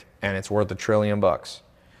brand, and it's worth $1 trillion.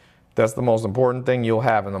 That's the most important thing you'll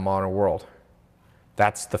have in the modern world.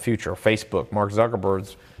 That's the future. Facebook, Mark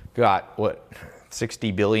Zuckerberg's got, what,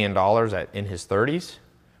 $60 billion in his 30s?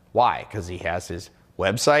 Why? Because he has his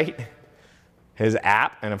website, his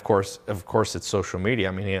app, and of course it's social media.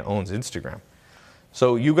 I mean, he owns Instagram.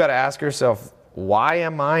 So you got to ask yourself, why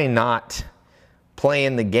am I not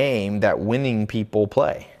playing the game that winning people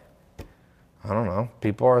play? I don't know.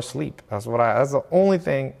 People are asleep. That's the only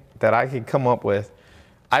thing that I could come up with.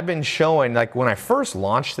 I've been showing, like when I first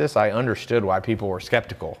launched this, I understood why people were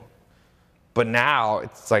skeptical. But now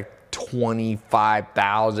it's like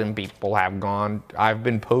 25,000 people have gone. I've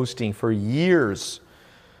been posting for years.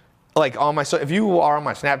 Like if you are on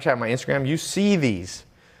my Snapchat, my Instagram, you see these.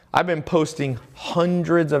 I've been posting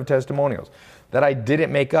hundreds of testimonials that I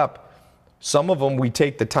didn't make up. Some of them we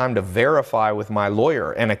take the time to verify with my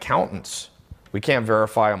lawyer and accountants. We can't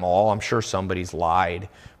verify them all. I'm sure somebody's lied.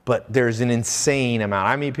 But there's an insane amount.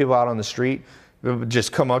 I meet people out on the street that would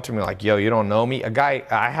just come up to me like, yo, you don't know me?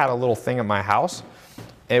 I had a little thing at my house.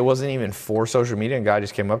 It wasn't even for social media. And a guy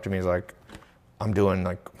just came up to me. He's like, I'm doing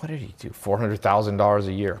like, what did he do? $400,000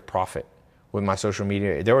 a year profit with my social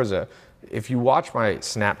media. If you watch my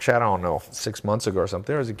Snapchat, I don't know, 6 months ago or something,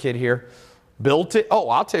 there was a kid here, built it. Oh,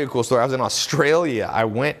 I'll tell you a cool story. I was in Australia. I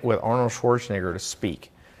went with Arnold Schwarzenegger to speak.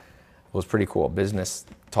 It was pretty cool. Business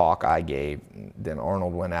talk I gave. Then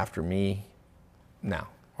Arnold went after me. Now,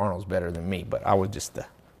 Arnold's better than me, but I was just the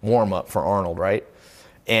warm-up for Arnold, right?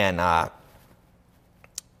 And I'm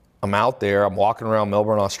out there, I'm walking around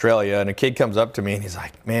Melbourne, Australia, and a kid comes up to me and he's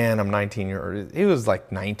like, man, I'm 19 he was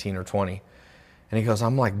like 19 or 20. And he goes,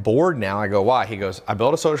 I'm like bored now. I go, why? He goes, I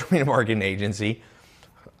built a social media marketing agency,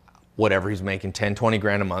 whatever he's making, 10, 20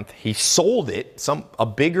 grand a month. He sold it, a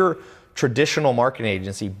bigger traditional marketing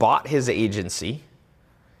agency bought his agency,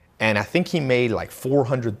 and I think he made like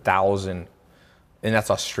 400,000, and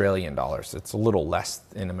that's Australian dollars. It's a little less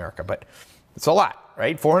in America, but it's a lot.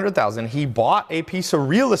 Right, 400,000. He bought a piece of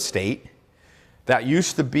real estate that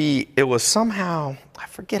used to be. It was somehow, I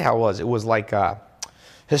forget how it was. It was like a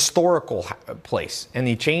historical place, and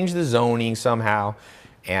he changed the zoning somehow.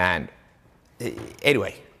 And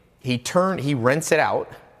anyway, he rents it out.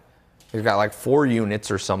 He's got like 4 units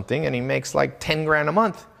or something, and he makes like 10 grand a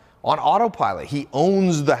month on autopilot. He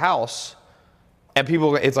owns the house. And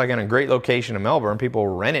it's like in a great location in Melbourne. People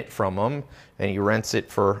rent it from him, and he rents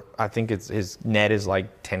it for, I think his net is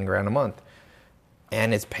like 10 grand a month.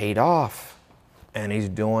 And it's paid off. And he's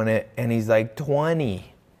doing it, and he's like 20.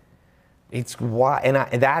 It's why,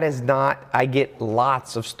 that is not, I get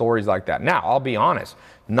lots of stories like that. Now, I'll be honest,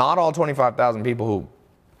 not all 25,000 people who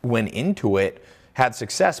went into it had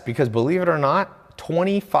success, because believe it or not,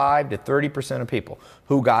 25 to 30% of people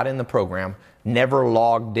who got in the program never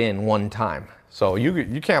logged in one time. So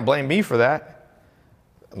you can't blame me for that.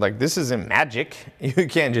 Like, this isn't magic. You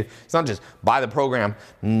can't just, it's not just buy the program,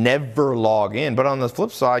 never log in. But on the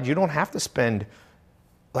flip side, you don't have to spend,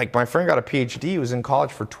 like my friend got a PhD, he was in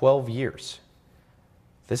college for 12 years.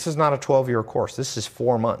 This is not a 12-year course. This is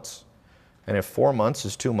 4 months. And if 4 months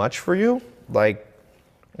is too much for you, like,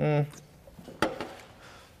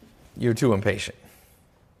 you're too impatient,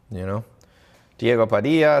 you know? Diego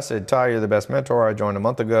Padilla said, Tai, you're the best mentor. I joined a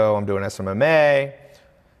month ago. I'm doing SMMA.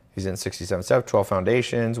 He's in 67 steps, 12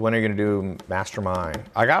 foundations. When are you going to do mastermind?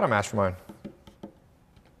 I got a mastermind.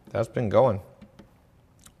 That's been going.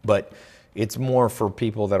 But it's more for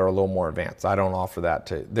people that are a little more advanced. I don't offer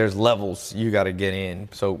that there's levels you got to get in.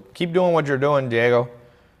 So keep doing what you're doing, Diego.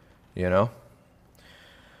 You know?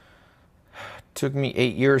 Took me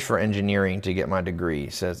 8 years for engineering to get my degree,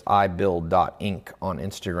 says ibuild.inc on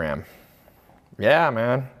Instagram. Yeah,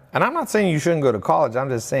 man. And I'm not saying you shouldn't go to college. I'm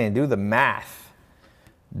just saying do the math.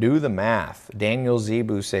 Do the math. Daniel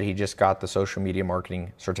Zebu said he just got the social media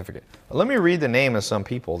marketing certificate. Let me read the name of some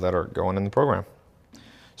people that are going in the program.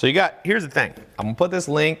 So here's the thing. I'm going to put this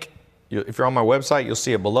link. If you're on my website, you'll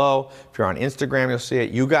see it below. If you're on Instagram, you'll see it.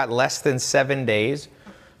 You got less than 7 days,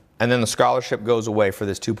 and then the scholarship goes away for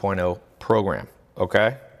this 2.0 program.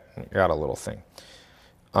 Okay? You got a little thing.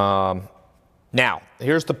 Now,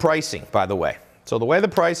 here's the pricing, by the way. So the way the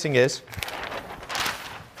pricing is,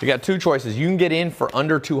 you got 2 choices. You can get in for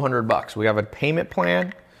under $200. We have a payment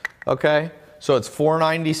plan, okay? So it's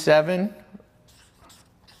 $497,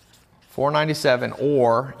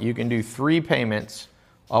 or you can do 3 payments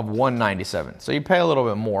of $197. So you pay a little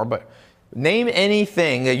bit more, but name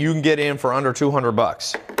anything that you can get in for under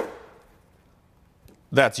 $200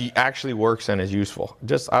 that actually works and is useful.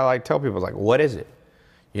 I tell people, like, what is it?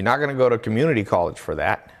 You're not going to go to community college for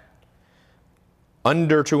that.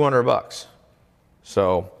 Under $200.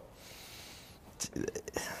 So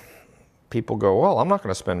people go, well, I'm not going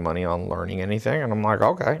to spend money on learning anything. And I'm like,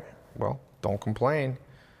 okay, well, don't complain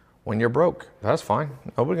when you're broke. That's fine.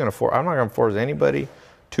 I'm not going to force anybody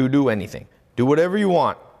to do anything. Do whatever you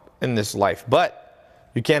want in this life, but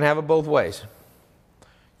you can't have it both ways.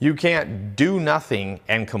 You can't do nothing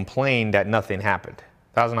and complain that nothing happened.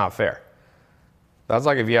 That's not fair. That's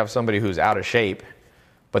like if you have somebody who's out of shape,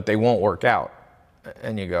 but they won't work out.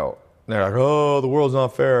 And you go, they're like, oh, the world's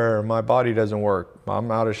not fair. My body doesn't work.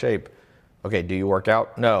 I'm out of shape. Okay, do you work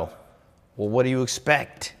out? No. Well, what do you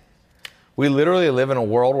expect? We literally live in a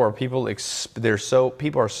world where people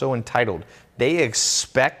are so entitled. They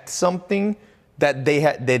expect something that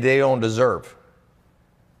they don't deserve.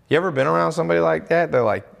 You ever been around somebody like that? They're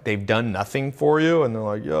like, they've done nothing for you, and they're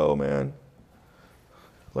like, yo, man,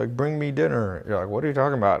 like, bring me dinner. You're like, what are you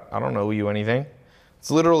talking about? I don't owe you anything.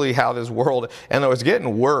 It's literally how this world, and it's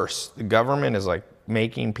getting worse. The government is like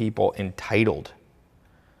making people entitled.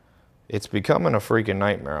 It's becoming a freaking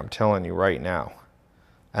nightmare, I'm telling you right now.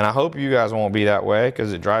 And I hope you guys won't be that way,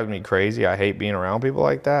 because it drives me crazy. I hate being around people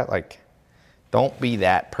like that. Like, don't be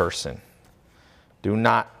that person. Do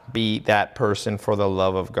not be that person for the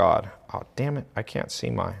love of God. Oh, damn it. I can't see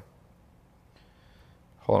my.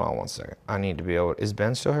 Hold on one second. I need to be able. Is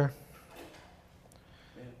Ben still here?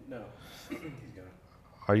 No. He's gone.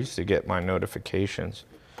 I used to get my notifications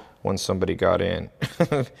when somebody got in.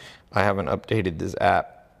 I haven't updated this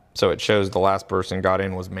app. So it shows the last person got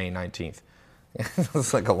in was May 19th.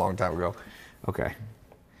 It's like a long time ago. Okay.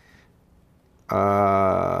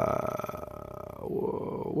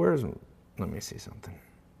 Let me see something.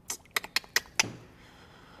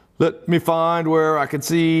 Let me find where I can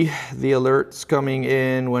see the alerts coming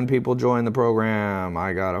in when people join the program.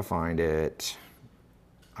 I gotta find it.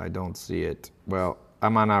 I don't see it. Well, I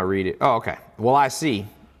might not read it. Oh, okay. Well, I see.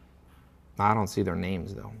 I don't see their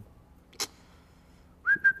names though.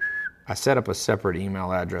 I set up a separate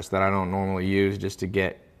email address that I don't normally use just to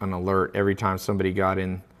get an alert every time somebody got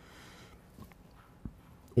in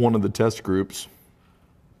one of the test groups.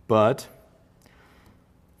 But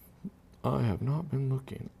I have not been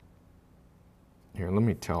looking. Here, let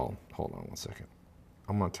me tell. Hold on one second.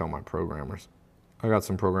 I'm going to tell my programmers. I got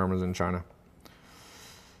some programmers in China.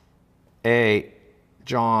 Hey,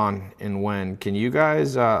 John and Wen, can you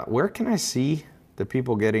guys, where can I see the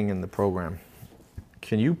people getting in the program?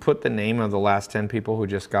 Can you put the name of the last 10 people who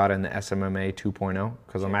just got in the SMMA 2.0?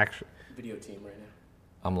 Because I'm actually... Video team right now.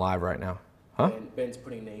 I'm live right now. Huh? Ben's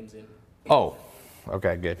putting names in. Oh,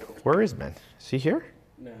 okay, good. Where is Ben? Is he here?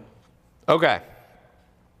 No. Okay.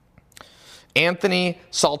 Anthony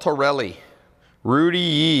Saltarelli, Rudy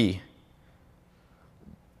Yee,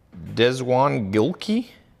 Deswan Gilkey.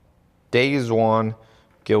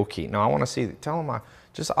 No, I want to see. Tell him I'll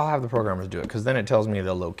have the programmers do it, because then it tells me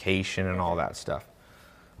the location and all that stuff.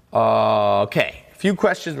 Okay, a few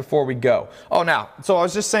questions before we go. Oh, now, so I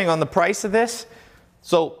was just saying on the price of this.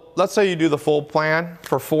 So let's say you do the full plan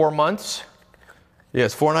for 4 months.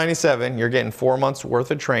 Yes, $497. You're getting 4 months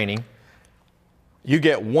worth of training. You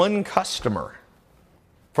get one customer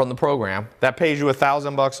from the program that pays you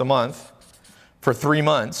 $1,000 a month for 3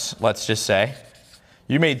 months, let's just say.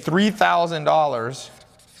 You made $3,000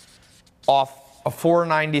 off a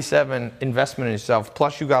 $497 investment in yourself,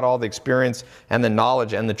 plus you got all the experience and the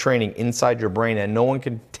knowledge and the training inside your brain, and no one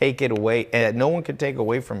can take it away, and no one can take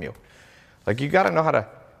away from you. Like, you got to know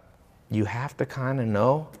you have to kind of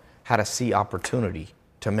know how to see opportunity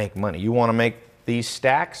to make money. You want to make these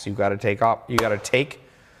stacks, you got to take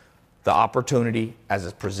the opportunity as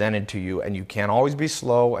it's presented to you, and you can't always be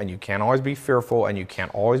slow, and you can't always be fearful, and you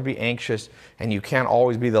can't always be anxious, and you can't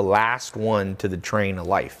always be the last one to the train of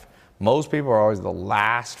life. Most people are always the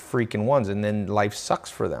last freaking ones, and then life sucks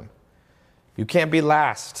for them. You can't be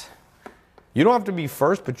last. You don't have to be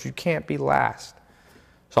first, but you can't be last.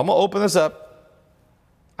 So I'm going to open this up.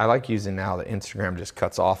 I like using now that Instagram just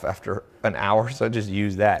cuts off after an hour, so I just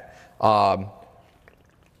use that.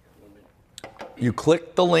 You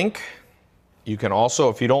click the link. You can also,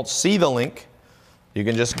 if you don't see the link, you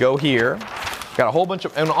can just go here. Got a whole bunch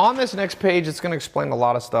of, and on this next page, it's going to explain a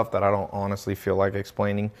lot of stuff that I don't honestly feel like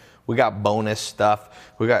explaining. We got bonus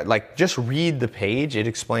stuff. We got, like, just read the page. It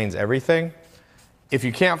explains everything. If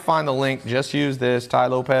you can't find the link, just use this,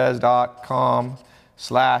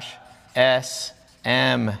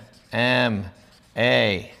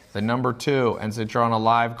 tailopez.com/SMMA, the number 2, and since you're on a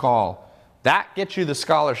live call. That gets you the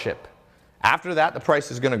scholarship. After that, the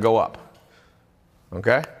price is going to go up.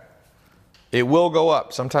 Okay? It will go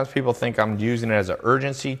up. Sometimes people think I'm using it as an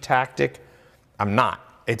urgency tactic. I'm not.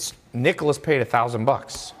 It's Nicholas paid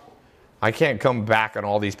 $1,000. I can't come back on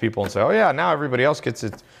all these people and say, oh yeah, now everybody else gets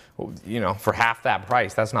it. for half that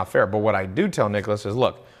price. That's not fair. But what I do tell Nicholas is,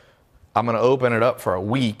 look, I'm going to open it up for a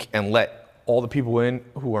week and let all the people in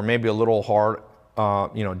who are maybe a little hard,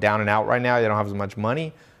 down and out right now. They don't have as much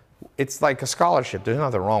money. It's like a scholarship. There's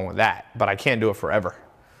nothing wrong with that, but I can't do it forever.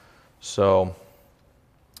 So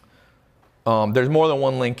there's more than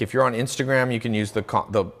one link. If you're on Instagram, you can use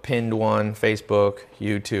the pinned one, Facebook,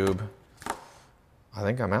 YouTube. I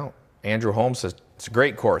think I'm out. Andrew Holmes says, it's a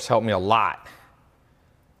great course. Helped me a lot.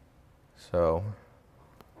 So,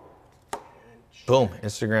 boom,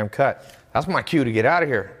 Instagram cut. That's my cue to get out of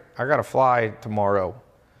here. I got to fly tomorrow.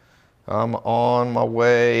 I'm on my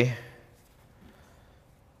way.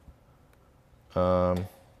 Yeah.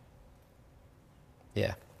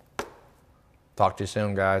 Talk to you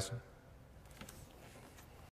soon, guys.